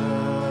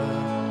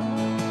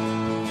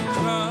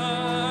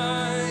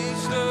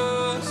 Christ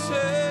the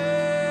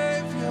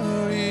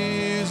Savior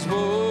is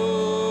born.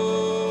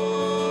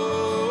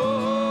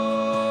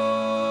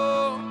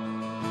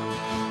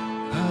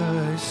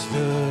 Christ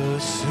the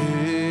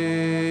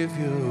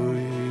Savior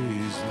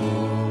is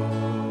born.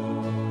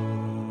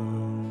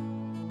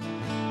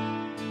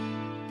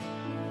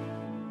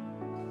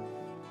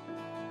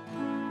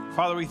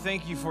 Father, we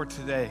thank you for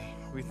today.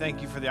 We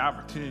thank you for the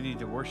opportunity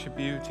to worship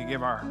you, to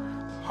give our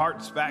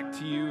hearts back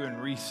to you and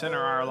recenter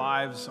our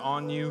lives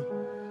on you,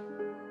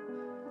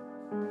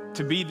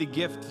 to be the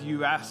gift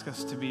you ask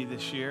us to be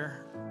this year,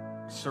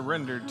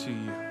 surrendered to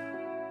you.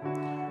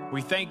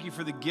 We thank you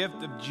for the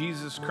gift of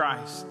Jesus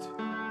Christ,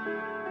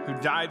 who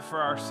died for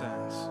our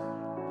sins.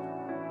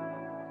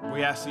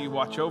 We ask that you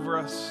watch over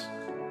us,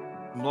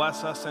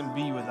 bless us, and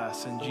be with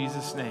us. In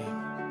Jesus'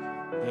 name,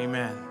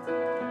 amen.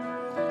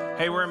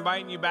 Hey, we're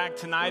inviting you back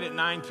tonight at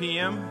 9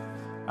 p.m.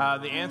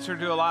 The answer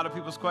to a lot of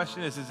people's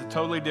question is it's a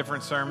totally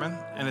different sermon,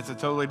 and it's a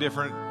totally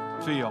different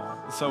feel.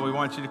 So we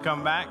want you to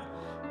come back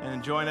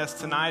and join us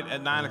tonight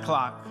at 9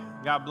 o'clock.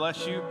 God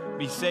bless you.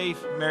 Be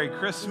safe. Merry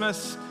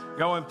Christmas.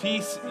 Go in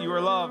peace. You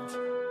are loved.